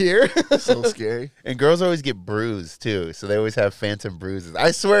wristband here. so scary. And girls always get bruised too, so they always have phantom bruises.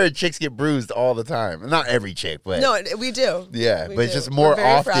 I swear, chicks get bruised all the time. Not every chick, but No, we do. yeah, We but it's do. just We're more very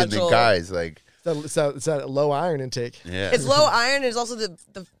often fragile. than guys. Like, It's that low iron intake. yeah, It's low iron. It's also the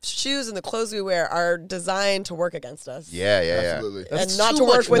shoes and the clothes we wear are designed to work against us. yeah. Absolutely. And That's not too to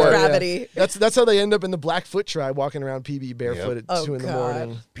work much with work. gravity. That's how they end up in the Blackfoot tribe, walking around PB barefoot at Oh, 2 in the God.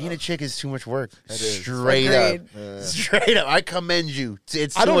 morning. Being a chick is too much work. is. Straight Agreed. up, straight up. I commend you.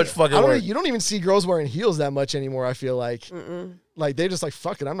 It's I too don't, much fucking I don't, work. You don't even see girls wearing heels that much anymore. I feel like, like they just like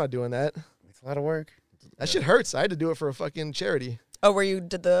fuck it. I'm not doing that. It's a lot of work. That shit hurts. I had to do it for a fucking charity. Oh, where you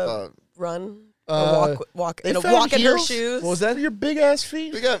did the run? uh, Or walk they in found her heels? shoes? What was that? Your big ass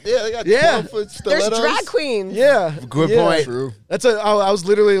feet. They got 12-foot There's stilettos. drag queens. Yeah, Good yeah. point. True. That's I was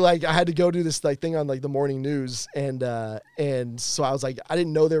literally like I had to go do this like thing on like the morning news and so I was like I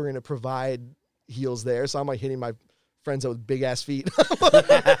didn't know they were gonna provide heels there, so I'm like hitting my friends up with big ass feet.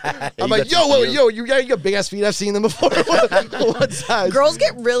 I'm like, yo, you got big ass feet. I've seen them before. What size? Girls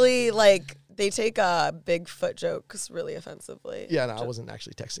get really like they take Bigfoot jokes really offensively. Yeah, no, I wasn't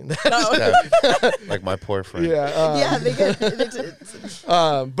actually texting that. No. Like my poor friend. Yeah, Yeah, they get.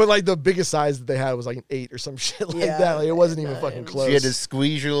 but like the biggest size that they had was like an 8 or some shit like Yeah, that. Like it wasn't even 9. fucking So close. you had to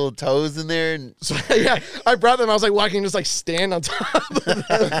squeeze your little toes in there, and So yeah, I brought them. I was like, well, I can just like stand on top of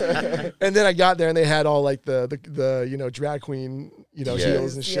them. And then I got there and they had all like the drag queen Yeah.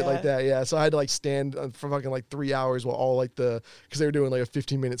 heels and shit Yeah. like that. Yeah, so I had to like stand for fucking like 3 hours while all like because they were doing like a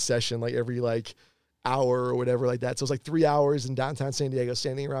 15-minute session like every like hour or whatever like that. So it was like 3 hours in downtown San Diego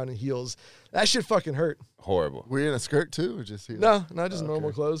standing around in heels. That shit fucking hurt. horrible. Were you in a skirt too, or just here? No, not just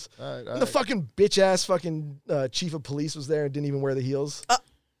normal clothes. All right, all And the right. fucking bitch ass fucking chief of police was there and didn't even wear the heels.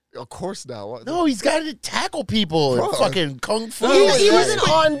 Of course not. What? No, he's got to tackle people and Bro. fucking kung fu. He and wasn't shit.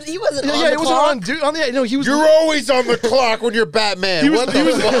 on. He wasn't on. Yeah, the it wasn't clock. on. Dude, on the no, he was. You're always on the clock when you're Batman. He was, what he, the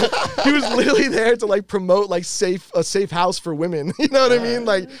was, fuck? he was literally there to like promote like a safe house for women. You know what I mean?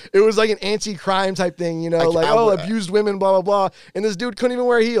 Like it was like an anti-crime type thing. You know, abused women, blah blah blah. And this dude couldn't even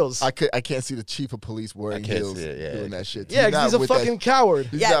wear heels. I can't see the chief of police wearing can't heels see it, yeah. doing that shit. Yeah, because he's a fucking coward.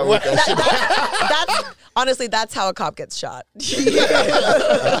 He's Yeah, not with that shit. that's honestly that's how a cop gets shot.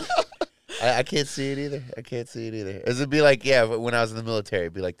 I can't see it either. I can't see it either. It'd be like, yeah, but when I was in the military,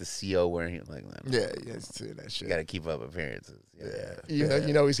 it'd be like the CO wearing it. Like, Yeah, seeing that shit. you got to keep up appearances. Yeah.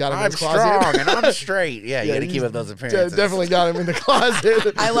 You know, he's got him in I'm his closet. strong and I'm straight. Yeah, you Yeah, got to keep he's up those appearances. Definitely got him in the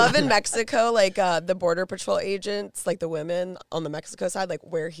closet. I love in Mexico, like the border patrol agents, like the women on the Mexico side, like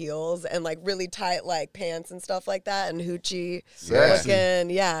wear heels and like really tight like pants and stuff like that, and hoochie Sexy.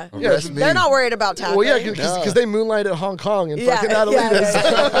 looking. Yeah, That's me. they're not worried about tackling. Well, yeah, because they moonlight at Hong Kong and Yeah, fucking yeah, Adelitas.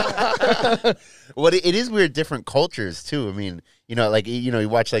 yeah. Well, it is weird, different cultures too. I mean, you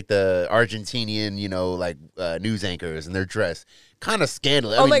watch like the Argentinian, like news anchors and their dress, kind of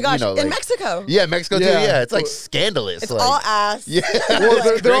scandalous. Oh my gosh, in like- Mexico, Yeah, Mexico too. Yeah. Yeah, it's like scandalous. it's like, all ass. Yeah, Well,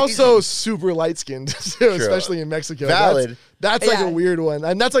 they're crazy. also super light skinned too, especially in Mexico. Valid. That's like Yeah. a weird one,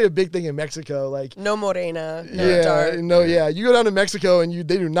 and that's like a big thing in Mexico. Like, No morena, no yeah, dark. you go down to Mexico and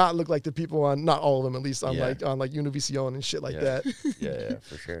they do not look like the people on, not all of them at least, on Yeah. like Univision and shit like that. yeah,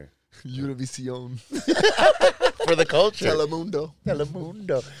 for sure. Univision. For the culture. Telemundo.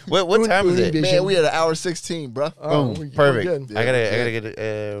 Telemundo. What time is it? Univision. Man, we at an hour 16, bro. Boom. we're Perfect. good. I gotta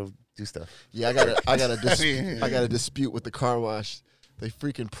get do stuff. Yeah, I got a dispute with the car wash. They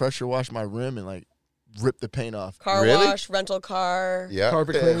freaking pressure washed my rim and like ripped the paint off. Car Really? wash, rental car, Yeah.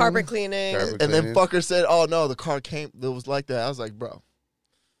 Carpet cleaning. carpet cleaning. Carpet And then cleaning. fucker said, "Oh no, the car came. It was like that." I was like, "Bro,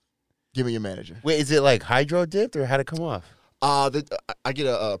 give me your manager." Wait, is it like hydro dipped or how'd it come off? I get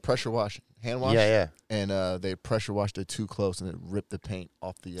a pressure wash, hand wash. Yeah. And they pressure washed it too close and it ripped the paint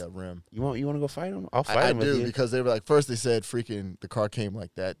off the rim. You want to go fight him? I'll fight I him with do you. because they were like, first they said freaking the car came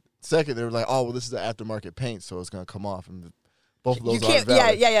like that. Second, they were like, oh well, this is the aftermarket paint, so it's gonna come off. And both of You those can't.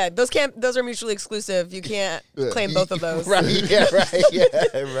 aren't Yeah, valid. Those are mutually exclusive. You can't Yeah. claim both of those. Right. Yeah. Right. Yeah.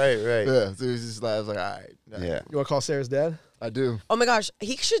 Right. Yeah, so it was just like, I was like, all right, nah, Yeah. You want to call Sarah's dad? I do. Oh my gosh,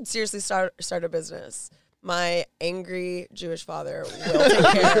 he should seriously start a business. My angry Jewish father will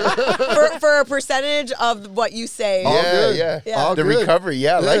take care for a percentage of what you say. All good. Yeah. All The good. recovery.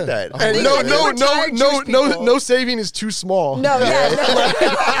 Yeah, I like that. And We- no, we no, no, retired no, Jewish no, people. no saving is too small. No,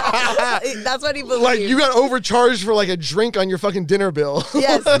 that's what he believes. Like you got overcharged for like a drink on your fucking dinner bill.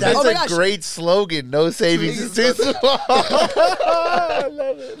 Yes, That's oh my a gosh. great slogan. No savings is too small. I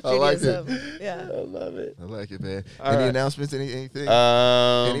love it. I like it. Judaism. Yeah. I love it. I like it, man. All Any right. announcements? Anything? Any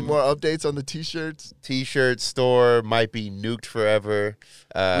Any more updates on the t-shirts? T-shirt store might be nuked forever.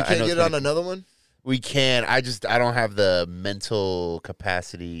 We I can't know get it's it on gonna- another one? We can. I don't have the mental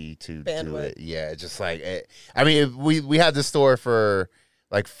capacity to do Bandwidth. it. Yeah, just like I mean, we had the store for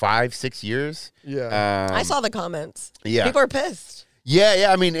like 5-6 years. Yeah. I saw the comments. Yeah. People are pissed. Yeah.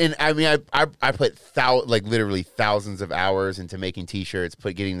 I mean, I put literally thousands of hours into making T-shirts,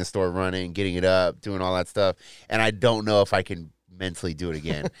 getting the store running, getting it up, doing all that stuff, and I don't know if I can mentally do it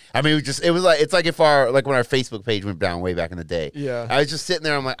again. I mean, it's like when our Facebook page went down way back in the day. Yeah. I was just sitting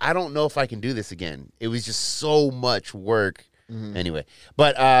there. I'm like, I don't know if I can do this again. It was just so much work. Anyway,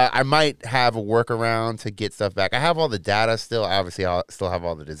 but I might have a workaround to get stuff back. I have all the data still. Obviously, I'll still have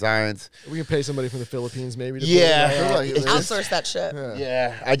all the designs. We can pay somebody from the Philippines maybe. To Yeah. build it out. Like it, man. Outsource that shit.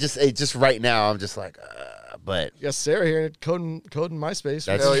 Yeah, it just right now I'm just like, but You got Sarah here coding MySpace.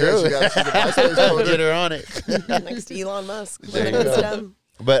 that's Hell yeah, true. she got the MySpace coder. Get her on it. Next to Elon Musk. There Living you in go. STEM.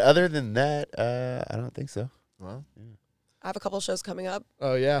 But other than that, I don't think so. Well, I have a couple shows coming up.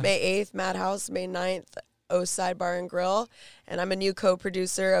 Oh yeah. May 8th, Madhouse. May 9th, O Sidebar and Grill. And I'm a new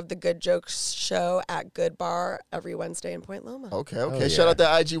co-producer of the Good Jokes show at Good Bar every Wednesday in Point Loma. okay. yeah. Shout out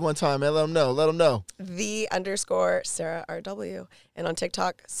that IG one time, man. Let them know. _Sarah RW. And on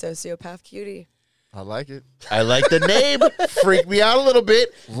TikTok, Sociopath Cutie. I like it. I like the name. Freaked me out a little bit.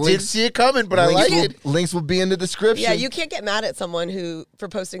 Didn't Links- see it coming, but I like it. Links will be in the description. Yeah, you can't get mad at someone for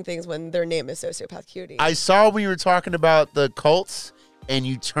posting things when their name is Sociopath Cutie. I saw we were talking about the cults, and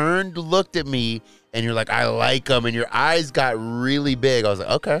you turned, looked at me, and you're like, I like them, and your eyes got really big. I was like,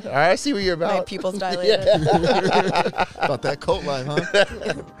 okay, all right, I see what you're My about. pupils dilated. About that coat line, huh?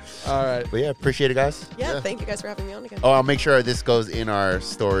 All right. But yeah, appreciate it, guys. Yeah, thank you guys for having me on again. Oh, I'll make sure this goes in our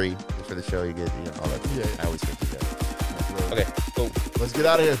story for the show. You get all that. Yeah. I always forget that. Okay, cool. Let's get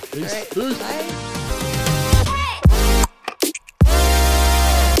out of here. All right. Bye.